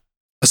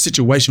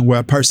situation where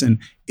a person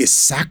is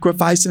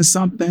sacrificing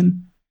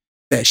something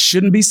that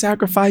shouldn't be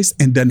sacrificed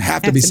and doesn't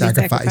have to be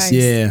sacrificed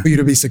for you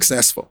to be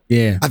successful.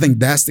 Yeah. I think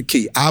that's the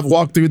key. I've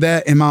walked through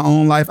that in my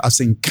own life. I've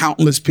seen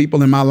countless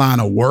people in my line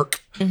of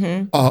work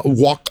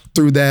walk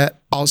through that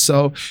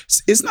also.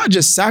 It's not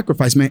just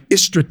sacrifice, man.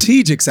 It's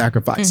strategic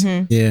sacrifice.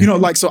 Yeah. You know,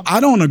 like, so I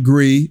don't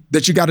agree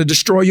that you got to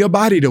destroy your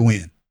body to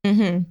win.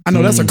 I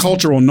know that's a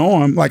cultural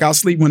norm. Like, I'll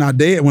sleep when I'm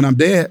dead. I'm like,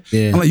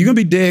 you're going to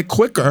be dead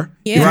quicker.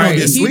 Yeah. Right.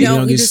 If you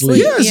don't get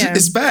sleep. Yeah,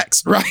 it's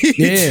facts, right?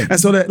 Yeah. And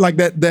so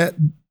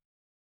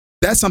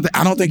that's something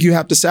I don't think you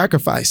have to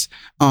sacrifice.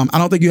 I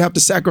don't think you have to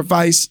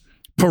sacrifice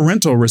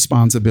parental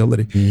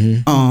responsibility,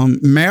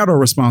 marital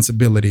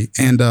responsibility.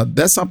 And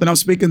that's something I'm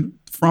speaking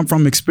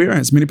from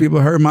experience. Many people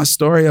have heard my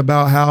story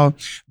about how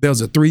there was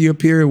a 3-year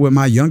period with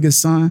my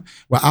youngest son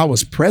where I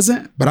was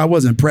present, but I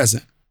wasn't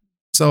present.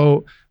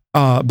 So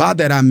by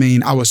that, I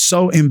mean, I was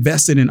so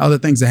invested in other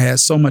things that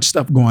had so much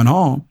stuff going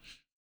on.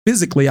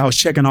 Physically, I was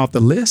checking off the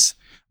list.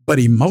 But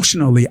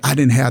emotionally, I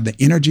didn't have the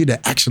energy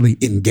to actually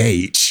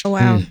engage. Oh,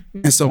 wow.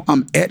 And so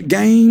I'm at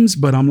games,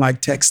 but I'm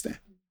like texting.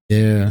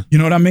 Yeah. You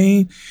know what I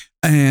mean?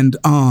 And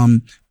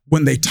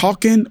when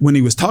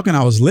he was talking,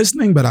 I was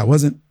listening, but I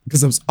wasn't,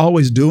 because I was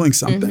always doing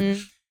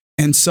something.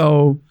 And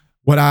so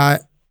what I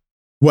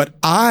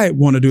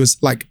want to do is,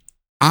 like,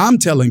 I'm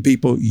telling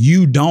people,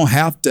 you don't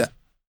have to.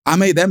 I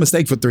made that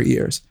mistake for 3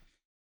 years.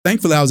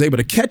 Thankfully, I was able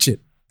to catch it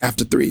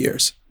after 3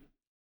 years.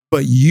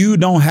 But you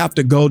don't have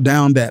to go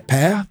down that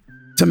path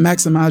to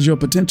maximize your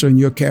potential and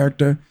your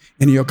character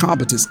and your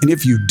competence. And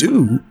if you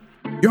do,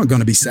 you're going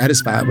to be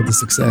satisfied with the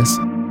success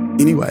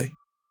anyway.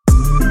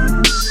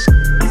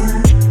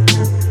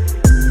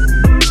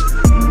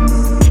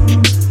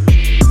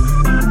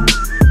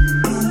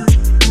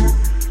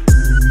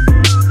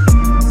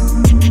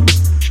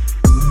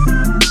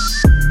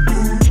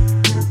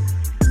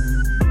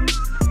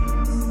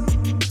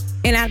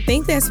 And I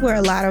think that's where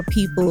a lot of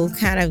people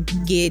kind of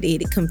get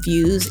it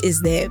confused,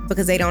 is that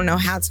because they don't know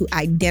how to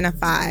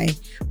identify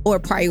or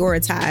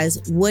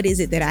prioritize what is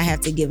it that I have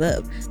to give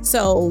up.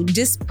 So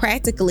just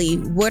practically,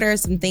 what are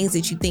some things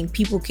that you think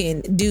people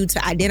can do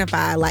to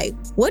identify, like,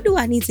 what do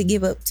I need to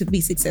give up to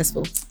be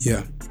successful?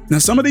 Yeah. Now,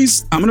 some of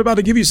these, I'm about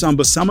to give you some,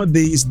 but some of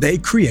these, they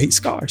create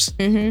scars.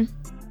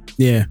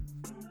 Yeah.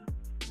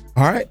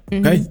 All right.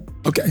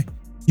 Okay.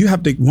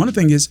 One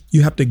thing is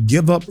you have to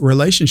give up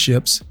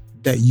relationships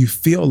that you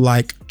feel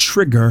like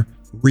trigger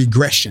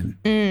regression.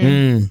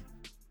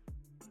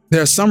 There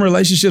are some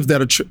relationships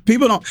that are,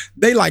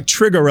 they like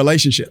trigger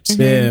relationships.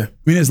 Yeah. I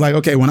mean, it's like,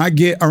 okay, when I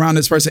get around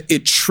this person,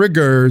 it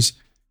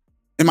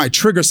might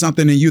trigger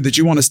something in you that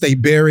you want to stay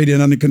buried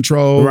and under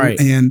control.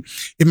 Right. And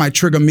it might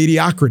trigger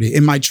mediocrity.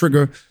 It might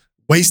trigger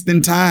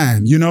wasting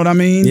time. You know what I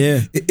mean?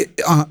 Yeah.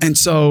 And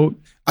so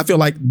I feel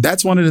like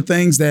that's one of the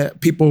things that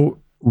people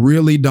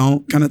really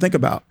don't kind of think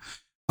about.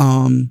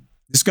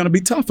 It's going to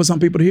be tough for some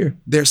people to hear.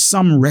 There's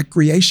some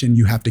recreation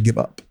you have to give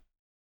up.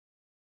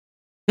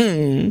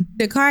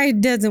 The car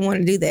doesn't want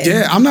to do that.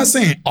 Yeah, I'm not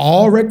saying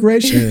all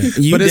recreation,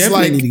 but it's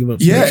like, need to give up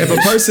if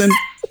a person,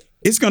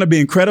 it's going to be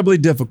incredibly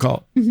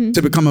difficult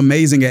to become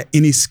amazing at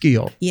any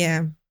skill.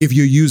 Yeah. If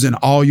you're using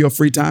all your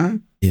free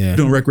time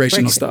doing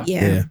recreational stuff.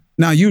 Yeah.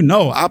 Now,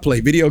 I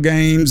play video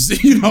games.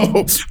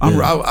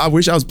 I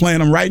wish I was playing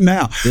them right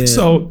now. Yeah.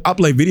 So I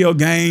play video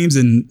games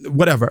and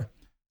whatever.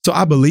 So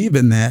I believe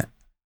in that.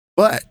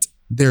 But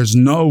there's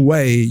no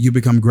way you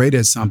become great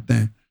at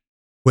something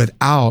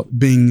without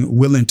being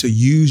willing to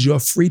use your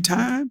free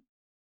time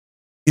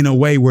in a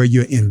way where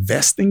you're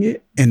investing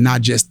it and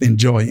not just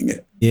enjoying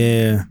it.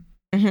 Yeah.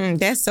 Mm-hmm.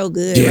 That's so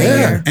good. Yeah. Right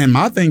there. And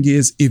my thing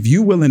is, if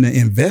you're willing to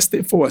invest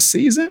it for a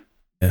season,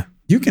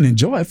 you can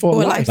enjoy it for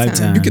a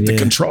lifetime. You get to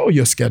control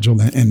your schedule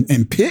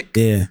and pick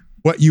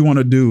what you want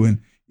to do. And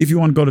if you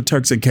want to go to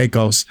Turks and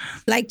Caicos,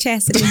 like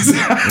Chastity.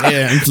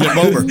 And flip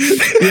over.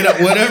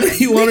 Whatever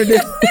you want to do.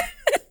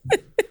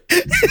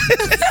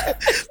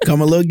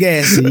 Come a little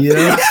gassy, Really,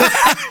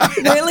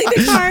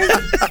 the car?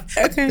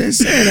 Okay.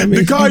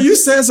 The car, you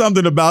said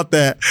something about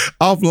that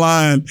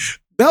offline.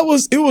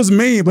 It was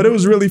mean, but it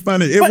was really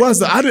funny.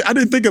 I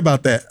didn't think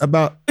about that.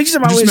 About you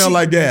smell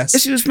like gas.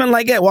 She was smelling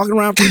like gas. Walking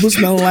around, people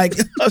smelling like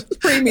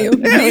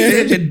premium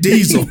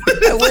diesel.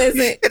 What was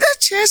it? Is that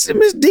Chastity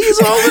Miss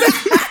Diesel over there?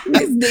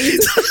 Miss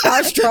Diesel,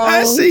 how strong?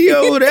 I see you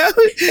over there.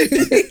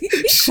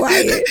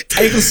 Quiet.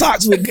 Taking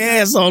socks with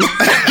gas on.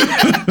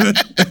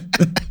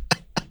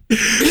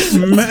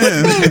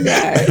 Man, oh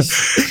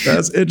gosh,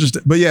 that's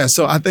interesting. But yeah,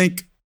 so I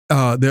think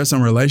there's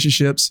some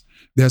relationships,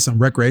 there's some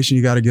recreation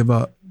you got to give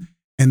up.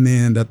 And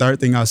then the third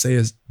thing I'll say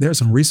is there's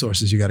some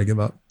resources you got to give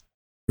up.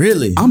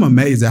 Really? I'm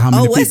amazed at how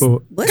many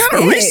people. What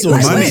kind of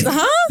resources?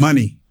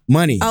 Money.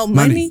 Oh,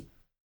 money?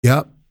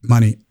 Yep,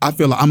 money. I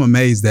feel like I'm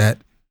amazed at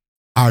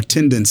our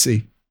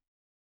tendency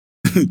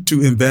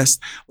to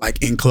invest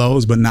like in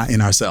clothes, but not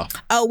in ourselves.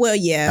 Oh, well,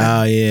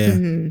 yeah. Oh, yeah.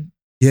 Mm-hmm.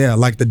 Yeah,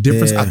 like the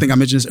difference, I think I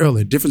mentioned this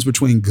earlier, difference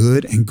between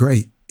good and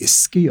great is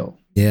skill.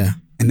 Yeah.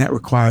 And that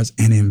requires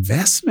an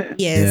investment.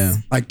 Yes.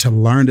 Yeah. Like to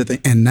learn the thing.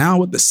 And now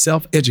with the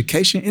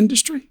self-education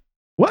industry,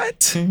 what?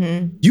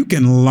 Mm-hmm. You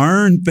can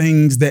learn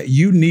things that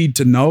you need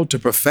to know to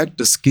perfect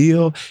the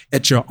skill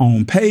at your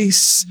own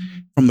pace,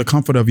 from the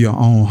comfort of your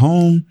own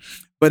home.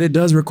 But it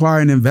does require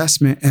an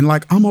investment. And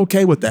like, I'm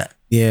okay with that.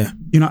 Yeah.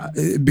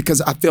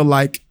 Because I feel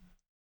like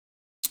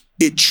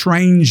it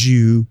trains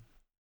you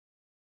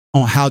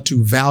on how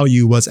to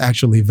value what's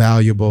actually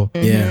valuable.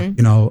 Yeah.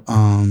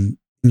 In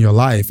your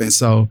life. And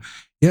so,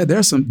 yeah,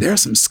 there's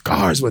some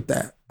scars with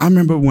that. I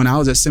remember when I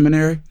was at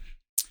seminary,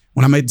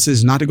 when I made the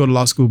decision not to go to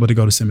law school, but to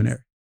go to seminary.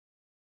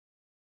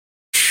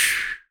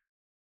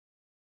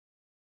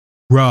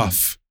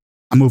 Rough.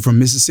 I moved from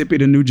Mississippi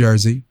to New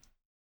Jersey.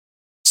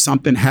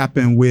 Something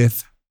happened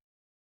with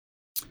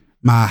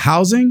my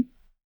housing,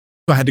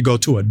 so I had to go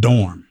to a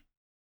dorm.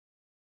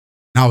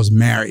 And I was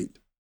married.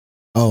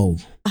 Oh.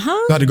 Uh-huh.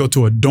 So I had to go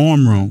to a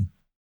dorm room.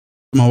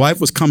 My wife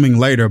was coming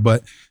later,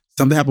 but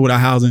something happened with our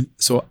housing.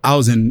 So I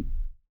was in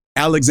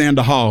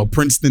Alexander Hall,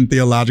 Princeton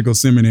Theological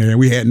Seminary, and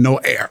we had no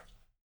air.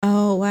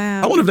 Oh,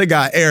 wow. I wonder if they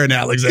got air in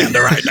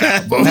Alexander right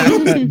now.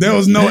 But there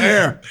was no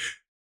air.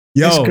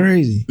 Yo, that's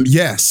crazy.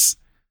 Yes.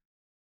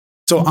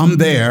 So I'm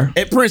there.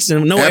 At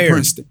Princeton, no air. At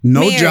Princeton. No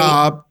Married.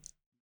 job.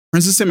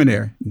 Princeton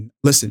Seminary.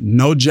 Listen,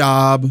 no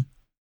job.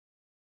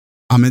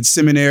 I'm in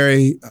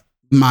seminary.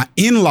 My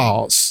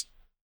in-laws.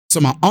 So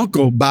my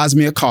uncle buys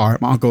me a car.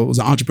 My uncle was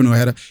an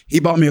entrepreneur.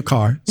 He bought me a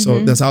car. So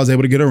that's how I was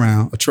able to get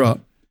around, a truck.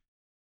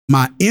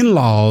 My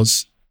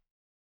in-laws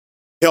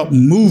helped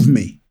move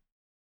me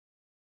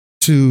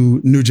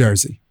to New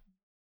Jersey.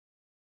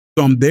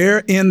 So I'm there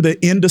at the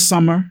end of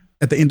summer,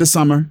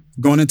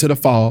 going into the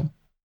fall.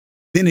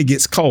 Then it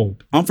gets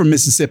cold. I'm from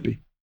Mississippi.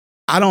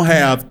 I don't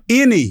have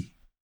any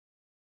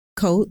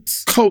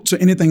coats or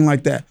anything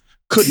like that.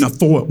 Couldn't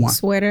afford one.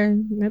 Sweater,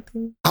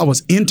 nothing. I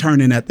was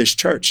interning at this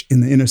church in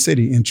the inner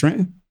city in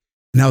Trenton.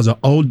 And I was an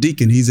old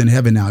deacon. He's in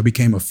heaven now. He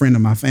became a friend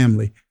of my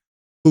family,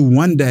 who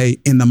one day,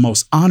 in the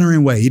most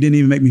honoring way, he didn't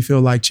even make me feel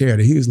like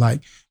charity. He was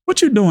like,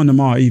 "What you doing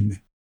tomorrow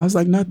evening?" I was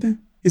like, "Nothing."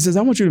 He says,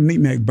 "I want you to meet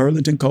me at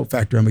Burlington Coat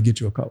Factory. I'm going to get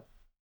you a coat."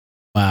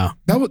 Wow.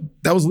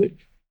 That was lit.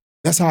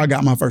 That's how I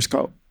got my first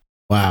coat.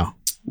 Wow.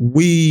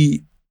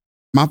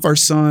 My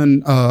first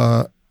son,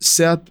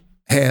 Seth,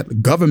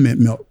 had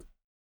government milk,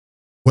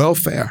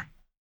 welfare.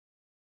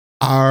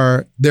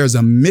 There's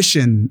a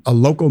mission, a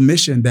local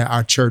mission that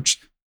our church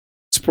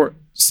support,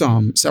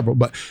 several,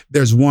 but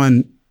there's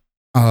one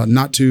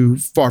not too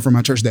far from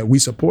our church that we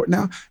support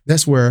now.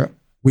 That's where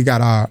we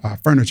got our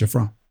furniture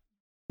from.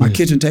 My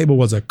kitchen table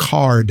was a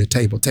card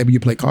table you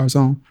play cards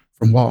on,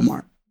 from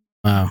Walmart.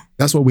 Wow.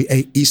 That's what we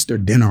ate Easter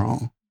dinner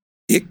on.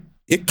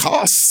 It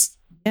costs.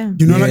 Yeah.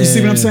 You know, you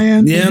see what I'm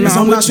saying? Yeah. No,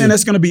 so I'm not saying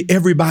that's going to be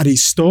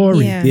everybody's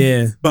story.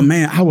 Yeah. But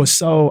man,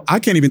 I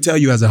can't even tell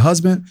you as a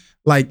husband,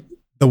 like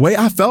the way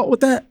I felt with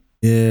that.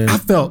 Yeah. I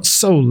felt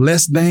so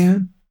less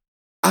than.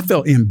 I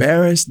felt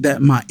embarrassed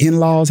that my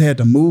in-laws had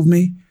to move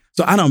me.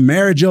 So I done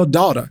married your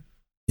daughter.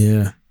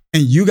 Yeah.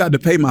 And you got to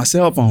pay my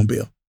cell phone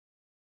bill.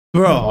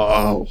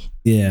 Bro,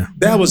 Yeah.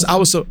 I was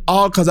so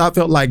all because I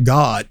felt like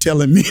God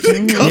telling me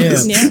to go.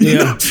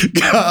 Yeah.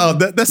 God,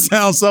 that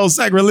sounds so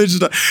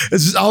sacrilegious.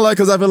 It's just all that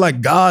because I feel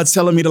like God's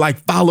telling me to like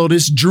follow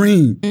this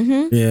dream.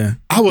 Mm-hmm. Yeah.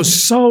 I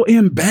was so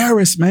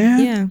embarrassed,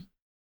 man. Yeah.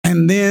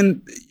 And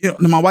then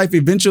my wife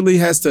eventually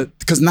has to,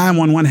 because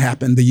 911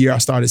 happened the year I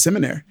started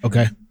seminary.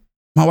 Okay.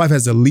 My wife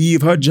has to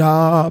leave her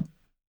job.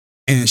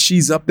 And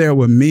she's up there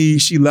with me.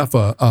 She left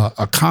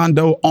a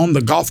condo on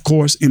the golf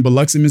course in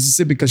Biloxi,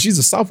 Mississippi, because she's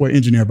a software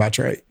engineer by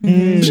trade.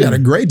 Mm. She had a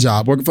great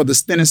job working at the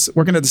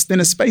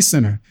Stennis Space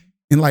Center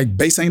in like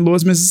Bay St.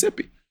 Louis,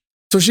 Mississippi.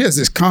 So she has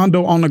this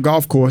condo on the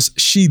golf course.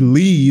 She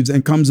leaves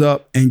and comes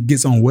up and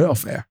gets on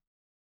welfare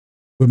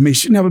with me.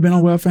 She'd never been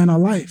on welfare in her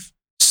life.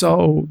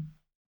 So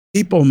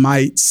people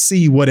might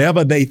see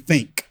whatever they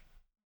think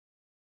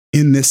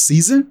in this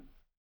season,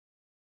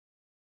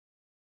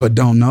 but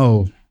don't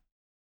know.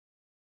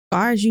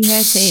 Scars you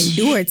had to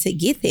endure to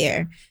get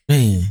there.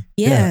 Man.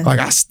 Yeah. Like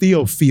I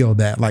still feel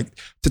that. Like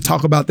to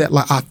talk about that,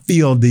 like I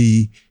feel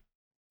the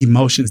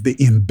emotions, the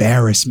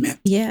embarrassment.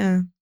 Yeah.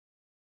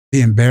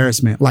 The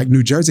embarrassment. Like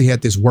New Jersey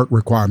had this work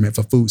requirement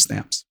for food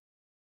stamps.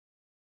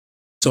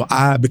 So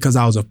because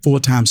I was a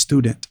full-time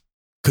student,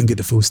 couldn't get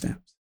the food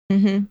stamps.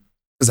 Mm-hmm.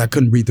 Because I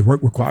couldn't read the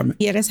work requirement.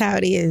 Yeah, that's how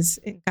it is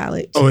in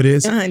college. Oh, it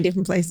is? In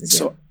different places.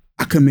 So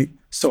I couldn't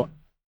so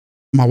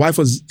my wife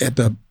was at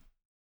the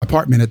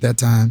apartment at that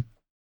time.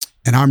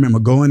 And I remember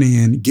going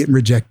in, getting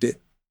rejected,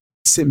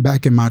 sitting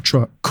back in my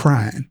truck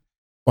crying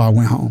while I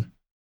went home.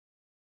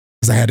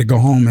 Because I had to go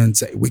home and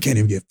say, we can't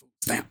even get food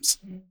stamps.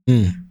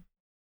 Mm.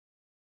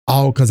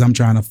 All because I'm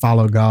trying to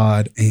follow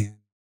God and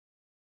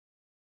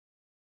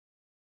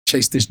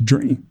chase this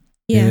dream.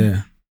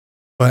 Yeah.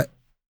 But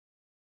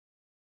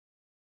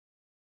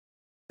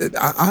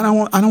I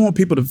don't want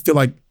people to feel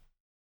like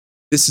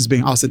this is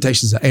being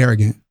ostentatious or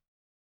arrogant.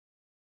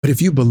 But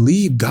if you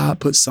believe God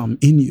put something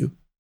in you,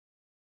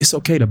 it's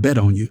okay to bet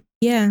on you.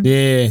 Yeah.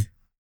 Yeah.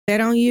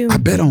 Bet on you. I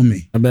bet on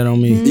me. I bet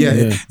on me. Mm-hmm.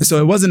 Yeah. And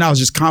so it wasn't I was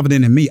just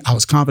confident in me. I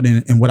was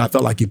confident in what I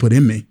felt like he put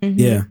in me. Mm-hmm.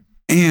 Yeah.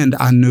 And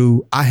I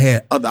knew I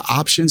had other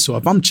options. So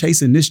if I'm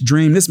chasing this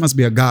dream, this must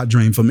be a God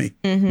dream for me.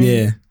 Mm-hmm.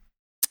 Yeah.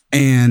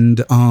 And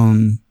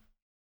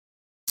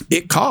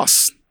it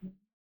cost.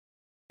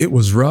 It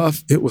was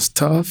rough. It was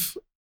tough.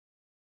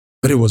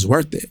 But it was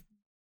worth it.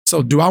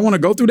 So do I want to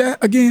go through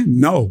that again?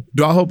 No.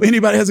 Do I hope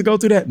anybody has to go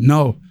through that?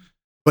 No.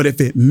 But if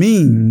it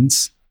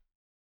means,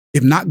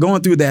 if not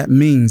going through that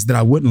means that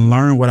I wouldn't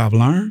learn what I've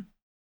learned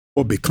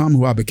or become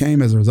who I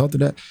became as a result of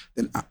that,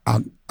 then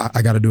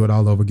I got to do it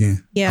all over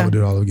again. Yeah. I would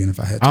do it all over again if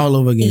I had to. All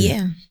over again.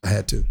 Yeah. I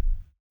had to.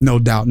 No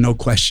doubt, no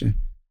question,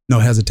 no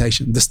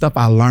hesitation. The stuff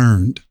I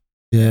learned,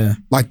 Yeah.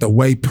 like the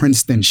way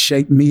Princeton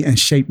shaped me and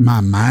shaped my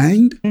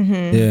mind.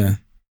 Mm-hmm. Yeah.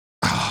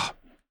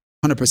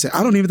 100%.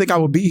 I don't even think I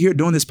would be here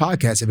doing this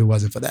podcast if it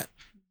wasn't for that.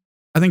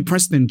 I think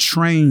Princeton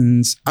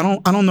trains, I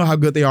don't know how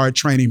good they are at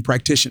training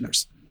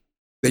practitioners.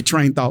 They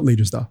train thought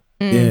leaders though.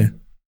 Mm. Yeah.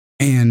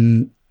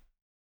 And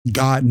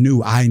God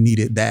knew I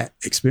needed that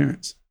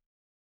experience.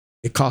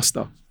 It cost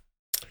though.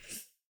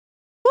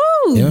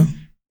 Woo. Yeah.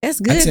 That's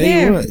good I tell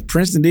there. you what,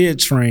 Princeton did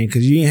train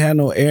because you ain't had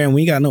no air and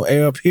we ain't got no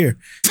air up here.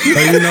 So,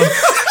 you know,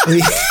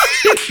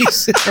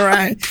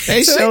 right.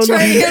 They So showed them.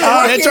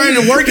 they're They're trying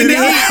to work in the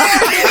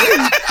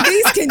heat.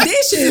 These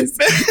conditions.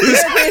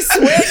 They're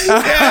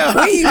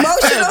sweating. We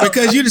emotional.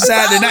 Because you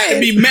decided not to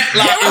be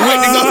Matlock and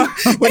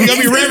went to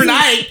go be Reverend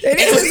Ike. And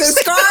this is the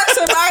scars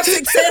of our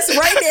success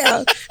right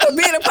now of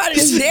being a part of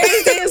this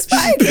Dharius Daniels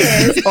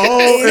podcast.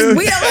 And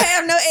we don't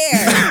have no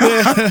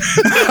air.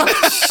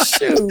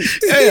 Shoot.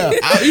 Yeah,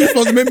 you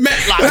supposed to be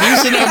Matlock. You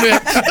sitting up here.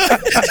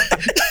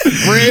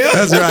 Real?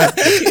 That's right.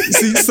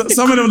 See,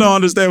 some of them don't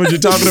understand what you're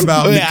talking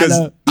about Yeah,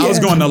 because I was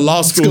going to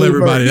law school,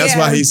 everybody. That's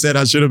why he said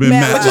I should have been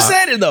Matlock. But you Matlock.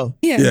 said it though.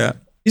 Yeah.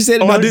 You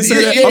said it. Oh, I did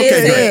say that? Yeah,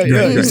 Okay,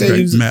 yeah,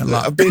 great.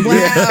 Matlock.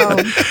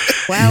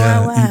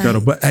 Wow.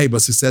 Incredible. But hey,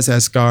 success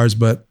has scars.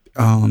 But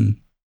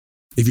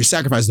if you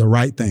sacrifice the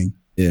right thing,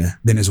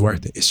 then it's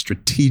worth it. It's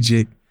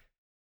strategic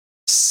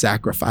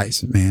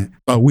sacrifice, man.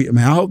 But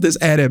I hope this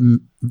added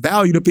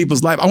value to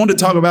people's life. I want to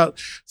talk about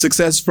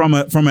success from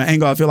an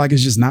angle I feel like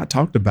it's just not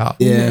talked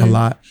about a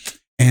lot.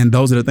 And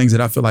those are the things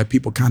that I feel like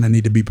people kind of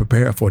need to be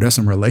prepared for. There's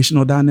some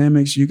relational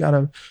dynamics you got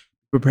to be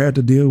prepared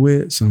to deal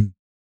with, some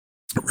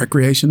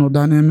recreational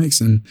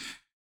dynamics and you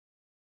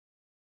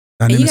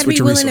dynamics got to with be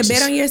your willing resources. to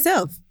bet on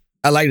yourself.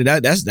 I like it.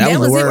 That was the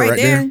was word it right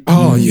there.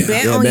 Oh, yeah.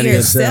 Bet Yeah, on bet on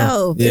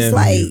yourself. yourself. Yeah. It's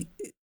like,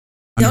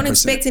 don't 100%.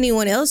 expect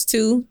anyone else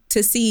to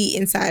see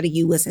inside of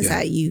you what's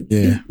inside you.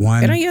 Yeah.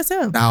 Bet on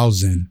yourself.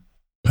 1,000%.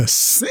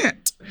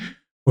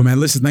 Well, man,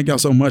 listen, thank y'all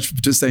so much for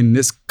participating in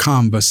this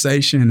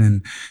conversation.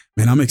 And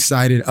man, I'm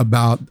excited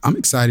about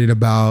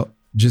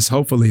just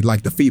hopefully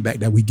like the feedback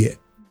that we get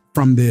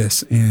from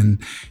this and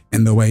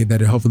the way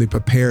that it hopefully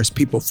prepares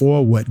people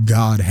for what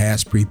God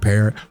has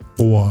prepared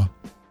for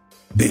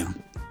them.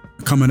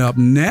 Coming up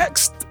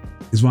next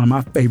is one of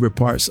my favorite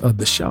parts of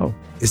the show.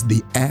 It's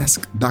the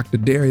Ask Dr.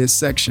 Dharius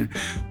section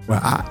where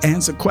I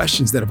answer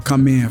questions that have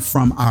come in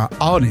from our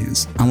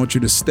audience. I want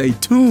you to stay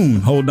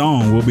tuned. Hold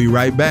on. We'll be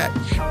right back.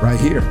 right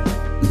here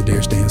on the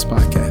Dharius Daniels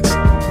Podcast.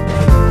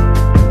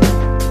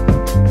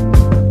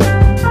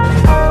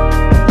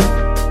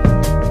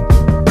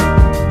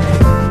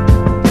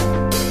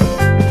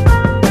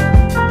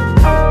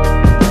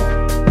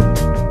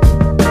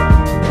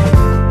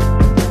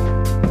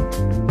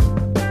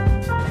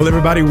 Well,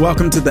 everybody,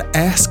 welcome to the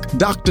Ask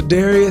Dr.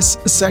 Dharius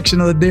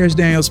section of the Dharius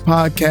Daniels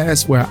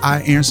Podcast, where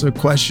I answer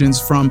questions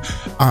from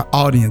our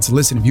audience.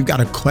 Listen, if you've got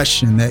a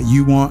question that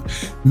you want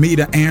me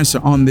to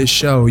answer on this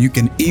show, you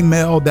can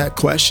email that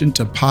question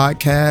to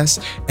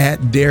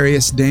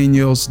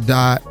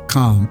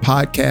podcast@dhariusdaniels.com.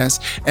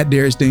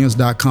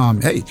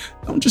 Podcast@dhariusdaniels.com. Hey,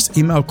 don't just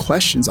email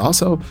questions.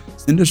 Also,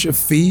 send us your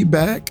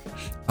feedback.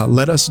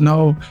 Let us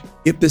know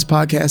if this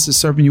podcast is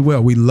serving you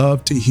well. We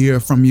love to hear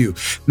from you.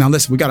 Now,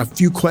 listen, we got a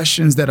few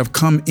questions that have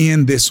come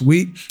in this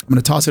week. I'm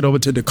going to toss it over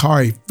to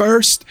Dakari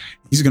first.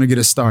 He's going to get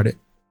us started.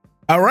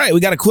 All right. We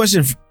got a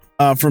question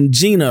from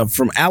Gina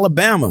from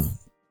Alabama.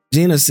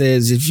 Gina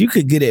says, if you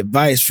could get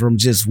advice from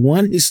just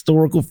one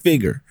historical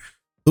figure,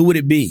 who would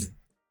it be?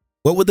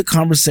 What would the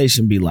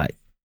conversation be like?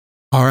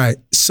 All right.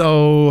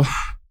 So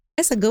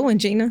That's a good one,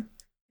 Gina.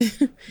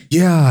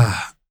 yeah.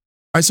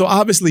 All right, so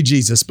obviously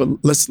Jesus, but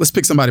let's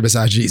pick somebody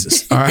besides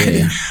Jesus. All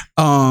right.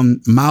 Yeah.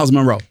 Miles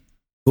Monroe.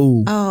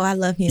 Ooh. Oh, I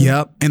love him.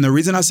 Yep. And the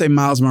reason I say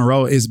Miles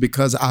Monroe is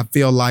because I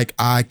feel like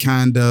I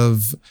kind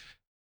of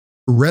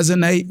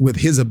resonate with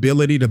his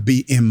ability to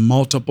be in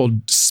multiple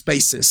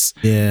spaces.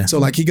 Yeah. So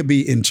like he could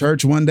be in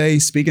church one day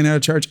speaking at a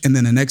church, and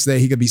then the next day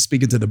he could be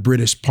speaking to the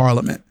British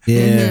Parliament.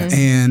 Yeah. Mhm.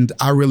 And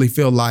I really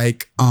feel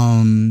like,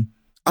 I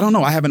don't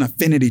know, I have an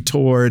affinity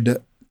toward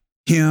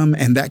him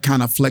and that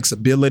kind of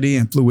flexibility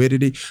and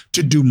fluidity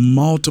to do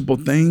multiple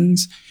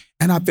things.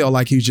 And I feel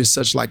like he's just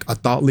such like a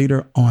thought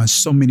leader on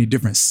so many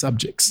different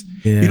subjects.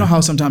 Yeah. You know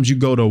how sometimes you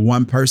go to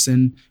one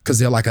person because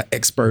they're like an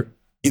expert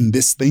in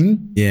this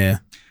thing? Yeah.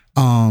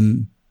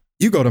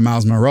 You go to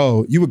Miles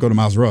Monroe, you would go to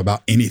Miles Monroe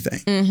about anything,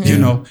 Mhm. you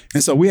know?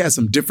 And so we had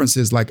some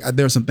differences. Like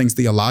there are some things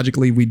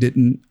theologically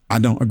I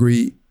don't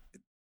agree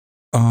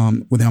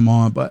with him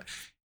on, but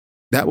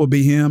that would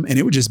be him. And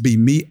it would just be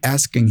me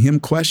asking him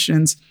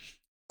questions.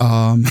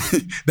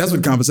 That's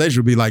what conversation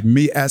would be like,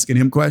 me asking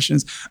him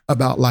questions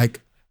about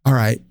like, all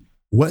right,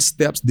 what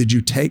steps did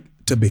you take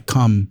to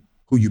become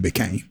who you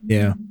became?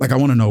 Yeah. Like, I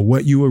want to know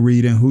what you were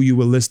reading, who you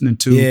were listening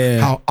to,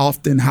 Yeah. how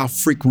often, how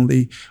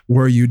frequently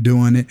were you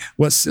doing it?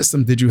 What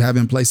systems did you have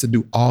in place to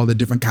do all the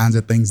different kinds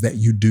of things that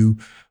you do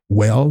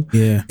well?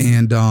 Yeah.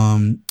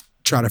 And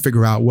try to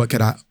figure out what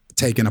could I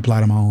take and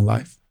apply to my own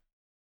life.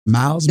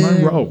 Miles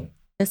Good. Monroe.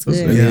 That's That's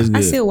good. good. Yeah. That's I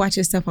good. still watch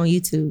his stuff on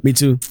YouTube. Me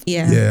too.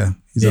 Yeah. Yeah.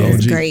 He's an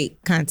It's OG.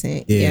 great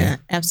content. Yeah. Yeah,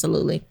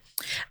 absolutely.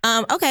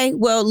 Okay.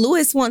 Well,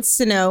 Lewis wants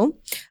to know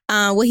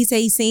what he said.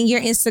 He's seen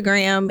your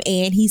Instagram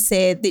and he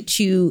said that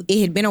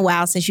it had been a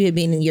while since you had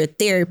been in your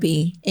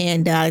therapy.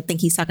 And I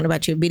think he's talking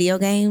about your video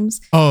games.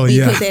 Oh, You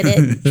yeah. put that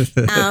in.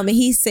 And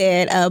he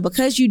said,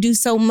 because you do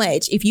so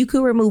much, if you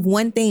could remove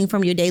one thing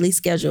from your daily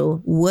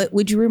schedule, what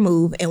would you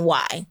remove and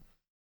why?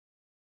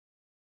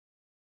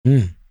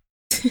 Well,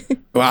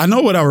 I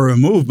know what I would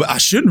remove, but I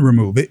shouldn't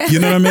remove it. You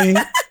know what I mean?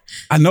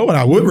 I know what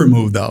I would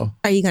remove though.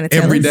 Are you going to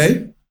tell Every us?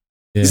 day.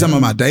 Yeah. Some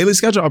of my daily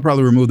schedule, I'll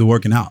probably remove the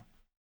working out.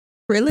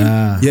 Really?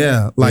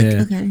 Yeah. Like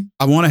Yeah. Okay.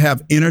 I want to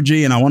have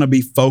energy and I want to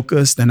be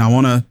focused and I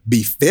want to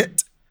be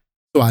fit.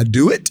 So I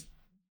do it.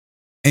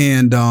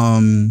 And I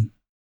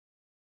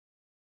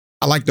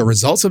like the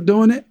results of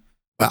doing it,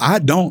 but I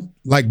don't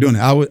like doing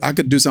it. I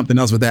could do something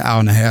else with that hour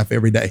and a half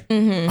every day.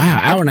 Mm-hmm. Wow.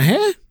 Hour and a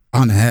half?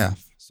 Hour and a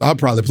half. So I'll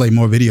probably play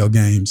more video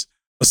games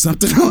or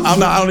something.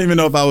 I don't even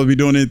know if I would be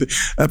doing anything.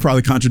 That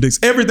probably contradicts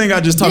everything I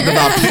just talked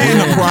about, paying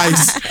the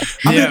price.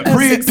 I've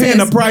been paying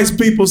the price,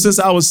 people, since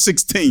I was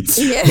 16.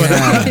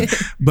 Yeah.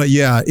 But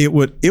yeah, it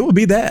would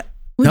be that.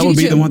 That would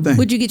be the one thing.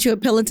 Would you get you a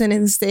Peloton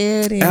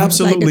instead? And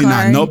Absolutely like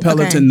not. Dakari? No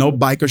Peloton, no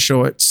biker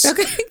shorts.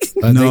 Okay.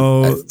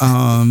 No,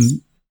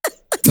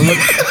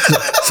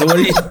 So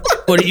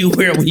what do you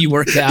wear when you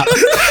work out?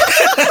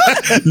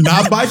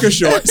 not biker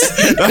shorts.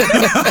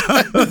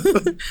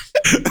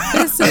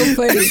 That's so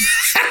funny.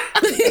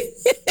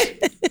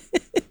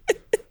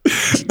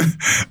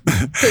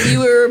 So you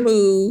would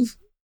remove.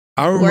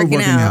 I would remove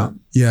working out.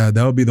 Yeah,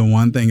 that would be the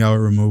one thing I would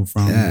remove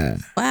from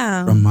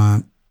Wow.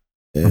 my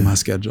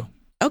schedule.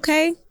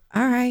 Okay.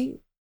 All right.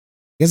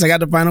 Guess I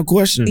got the final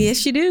question.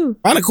 Yes, you do.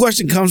 Final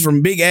question comes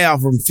from Big Al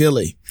from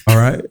Philly. All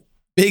right.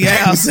 Big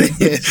Al says,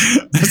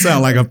 That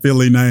sounds like a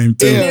Philly name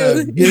too.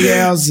 yeah, Big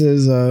Al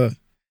says,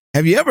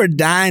 have you ever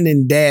dined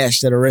and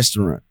dashed at a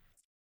restaurant?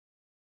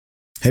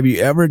 Have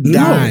you ever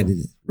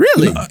dined?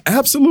 Really? No,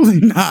 absolutely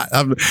not.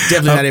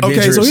 Definitely not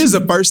adventurous. Okay, so here's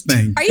the first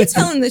thing. Are you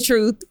telling the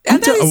truth? I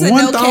I'm thought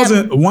it's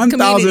a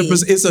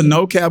 1,000%. It's a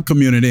no cap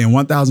community, and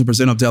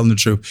 1,000% I'm telling the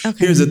truth.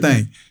 Okay. Here's the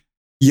thing.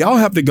 Y'all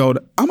have to go.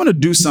 I'm going to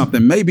do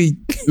something maybe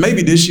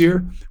this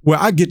year where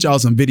I get y'all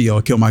some video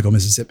of Kilmichael,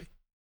 Mississippi.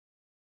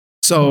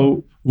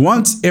 So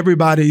once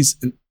everybody's,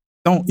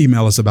 don't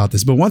email us about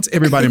this, but once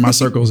everybody in my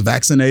circle is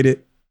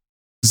vaccinated,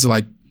 it's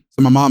like,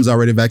 so my mom's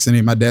already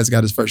vaccinated. My dad's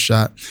got his first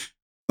shot.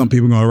 Some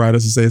people going to write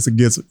us and say it's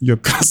against your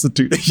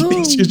constitution.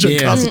 It's your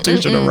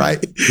constitutional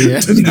right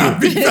to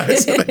not be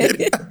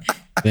vaccinated.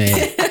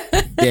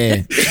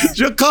 Yeah. It's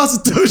your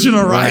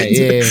constitutional right.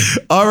 Yeah.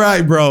 All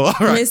right, bro. All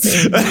right.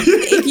 Listen,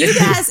 if you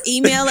guys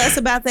email us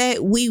about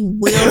that, we will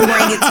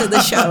bring it to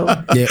the show.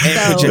 Yeah,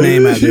 and put your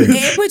name out there.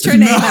 And put your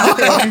name out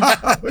there.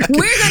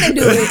 We're gonna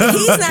do it.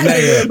 He's not gonna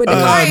do it, but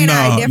Dakari and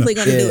I are definitely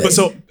gonna do it. But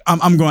so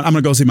I'm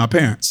gonna go see my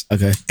parents.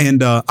 Okay.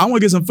 And I want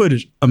to get some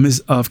footage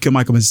of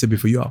Kilmichael, Mississippi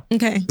for y'all.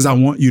 Okay. Because I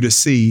want you to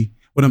see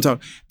what I'm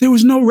talking. There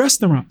was no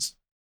restaurants.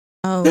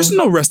 Oh. There's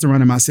no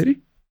restaurant in my city.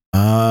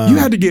 You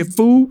had to get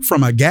food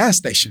from a gas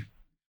station.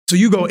 So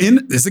you go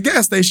in, it's a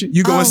gas station.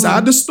 You go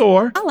inside the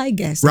store. I like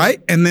gas stations.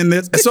 Right? And then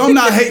so I'm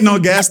not hating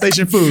on gas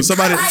station food.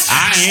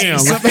 I am.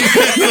 So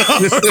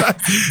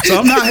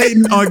I'm not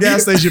hating on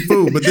gas station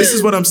food, but this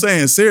is what I'm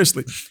saying.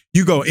 Seriously.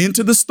 You go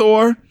into the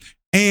store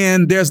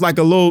and there's like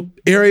a little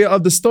area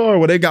of the store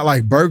where they got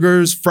like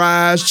burgers,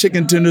 fries,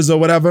 chicken tenders or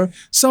whatever.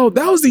 So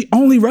that was the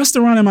only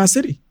restaurant in my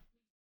city.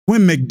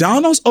 When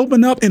McDonald's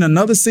opened up in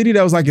another city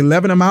that was like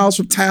 11 miles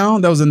from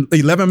town, that was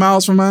 11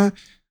 miles from mine.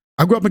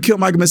 I grew up in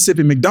Kilmichael,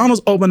 Mississippi.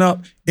 McDonald's opened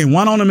up in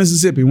Winona,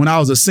 Mississippi when I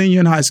was a senior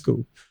in high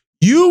school.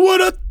 You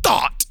would have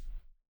thought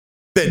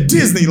that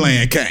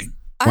Disneyland came.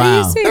 Are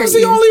you serious? That was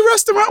the only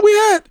restaurant we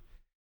had.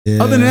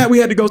 Yeah. Other than that, we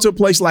had to go to a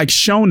place like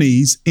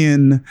Shoney's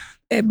in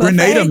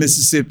Grenada,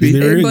 Mississippi.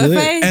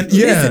 And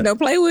yeah, don't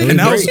play with and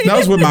that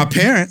was with my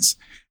parents.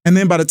 And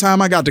then by the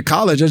time I got to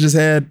college, I just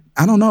had,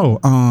 I don't know.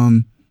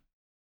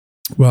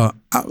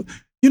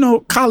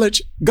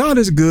 College, God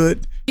is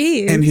good.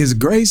 And his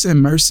grace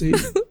and mercy.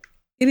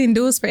 It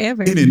endures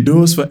forever.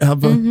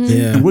 Mm-hmm.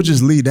 Yeah. And we'll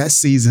just leave that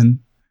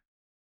season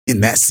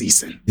in that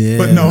season. Yeah.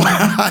 But no,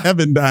 I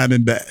haven't dined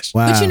and dashed.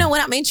 Wow. But you know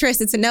what? I'm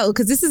interested to know,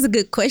 because this is a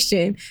good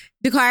question.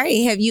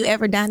 Dakari, have you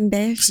ever dined and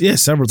dashed? Yeah,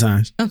 several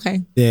times.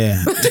 Okay.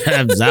 Yeah.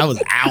 I was out.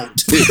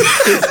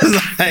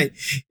 Like,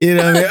 you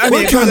know what I mean?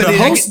 What kind of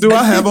host do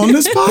I have on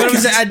this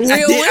podcast? I did.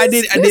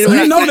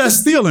 You know that's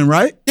stealing,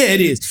 right? Yeah, it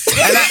is.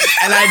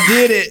 And I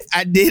did it.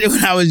 I did it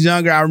when I was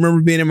younger. I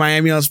remember being in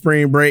Miami on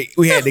spring break.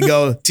 We had to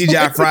go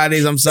TGI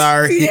Fridays. I'm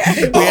sorry.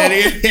 Yeah.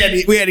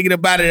 We had to get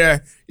up out of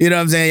there. You know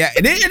what I'm saying? Yeah.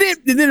 And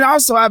then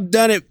also I've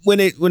done it when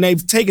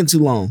they've taken too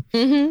long.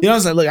 Mm-hmm. You know what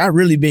I'm saying? Look, I've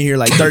really been here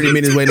like 30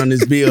 minutes waiting on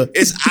this bill.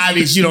 It's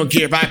obvious you don't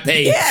care if I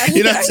pay. Yeah,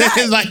 you know what I'm saying?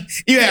 It's like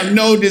you have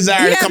no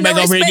desire to come back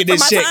over here and get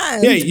this shit.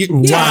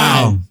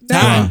 Wow.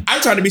 Time.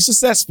 I'm trying to be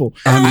successful.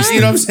 You know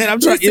what I'm saying?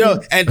 I'm trying,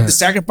 and the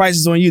sacrifice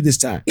is on you this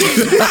time.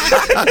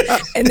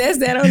 And that's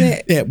that on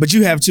it. Yeah, but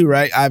you have too,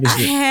 right?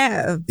 Obviously. I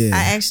have. Yeah.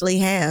 I actually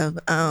have.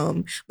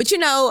 But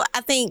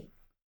I think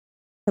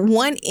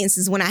one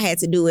instance when I had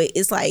to do it,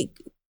 it's like,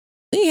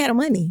 we ain't had the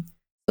money.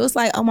 So it's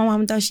like, oh, my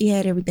mom thought she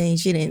had everything.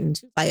 She didn't.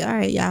 She's like, all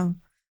right, y'all,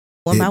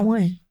 one by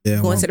one,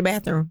 going to the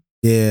bathroom.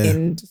 Yeah.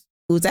 And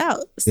food's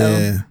out.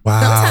 So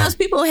sometimes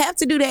people have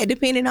to do that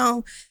depending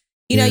on,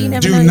 you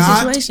never know the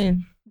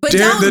situation. But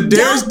the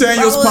Dharius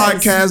Daniels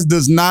Podcast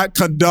does not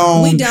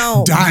condone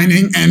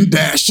dining and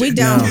dashing. We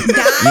don't.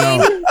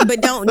 Dine,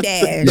 but don't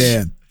dash.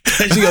 Yeah.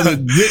 She goes to a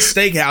good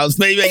steakhouse,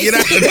 maybe. Get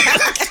out of there.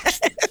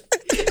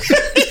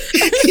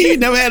 You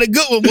never had a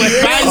good one, boy.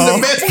 Find the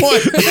best one.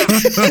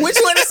 Which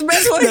one is the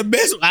best one? The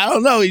best one. I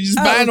don't know. You just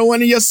buying the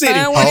one in your city.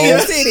 Find one in your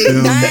city.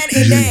 Dine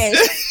and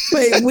dash.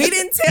 But we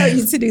didn't tell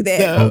you to do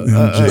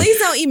that. Please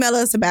don't email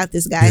us about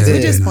this, guys.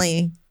 We're just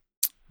playing.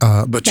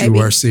 But you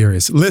were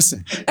serious.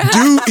 Listen,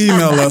 do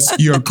email us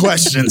your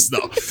questions,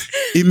 though.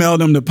 Email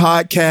them to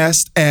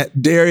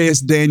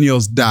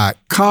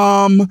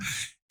podcast@DhariusDaniels.com.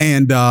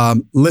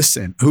 And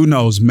listen, who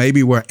knows?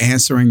 Maybe we're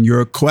answering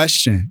your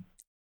question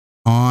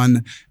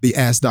on the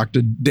Ask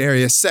Dr.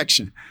 Dharius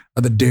section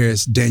of the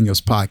Dharius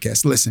Daniels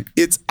Podcast. Listen,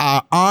 it's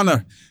our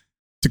honor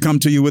to come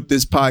to you with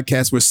this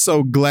podcast. We're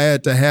so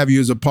glad to have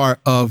you as a part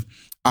of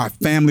our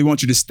family. We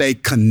want you to stay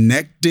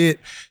connected.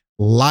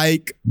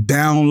 Like,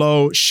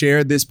 download,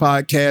 share this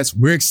podcast.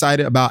 We're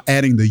excited about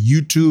adding the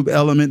YouTube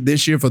element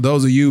this year for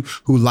those of you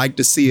who like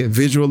to see it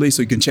visually,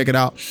 so you can check it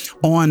out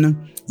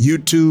on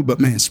YouTube. But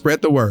man,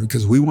 spread the word,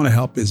 because we want to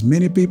help as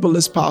many people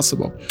as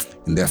possible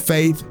in their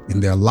faith, in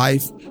their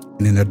life,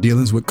 and in their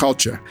dealings with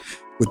culture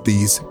with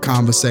these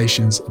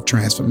conversations of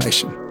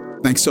transformation.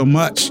 Thanks so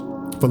much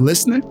for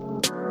listening,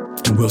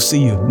 and we'll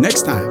see you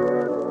next time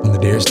on the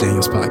Dharius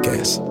Daniels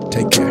Podcast.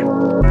 Take care.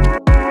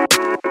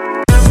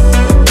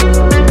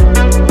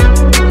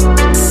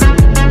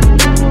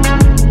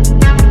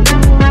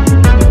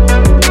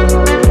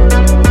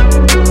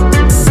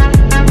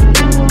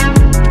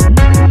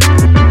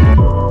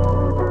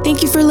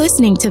 Thank you for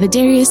listening to the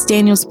Dharius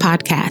Daniels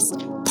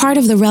Podcast, part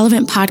of the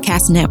Relevant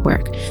Podcast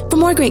Network. For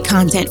more great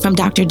content from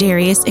Dr.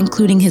 Dharius,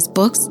 including his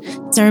books,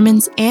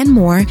 sermons, and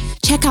more,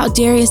 check out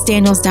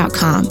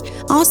DhariusDaniels.com.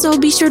 Also,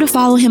 be sure to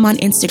follow him on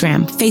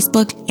Instagram,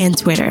 Facebook, and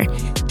Twitter.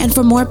 And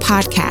for more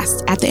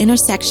podcasts at the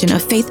intersection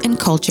of faith and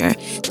culture,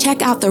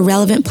 check out the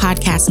Relevant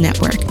Podcast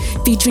Network,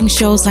 featuring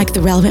shows like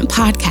the Relevant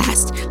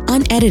Podcast,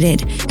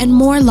 Unedited, and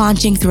more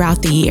launching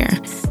throughout the year.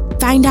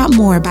 Find out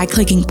more by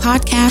clicking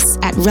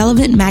podcasts at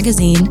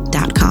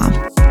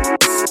relevantmagazine.com.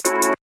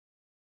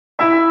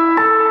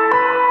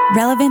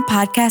 Relevant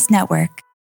Podcast Network.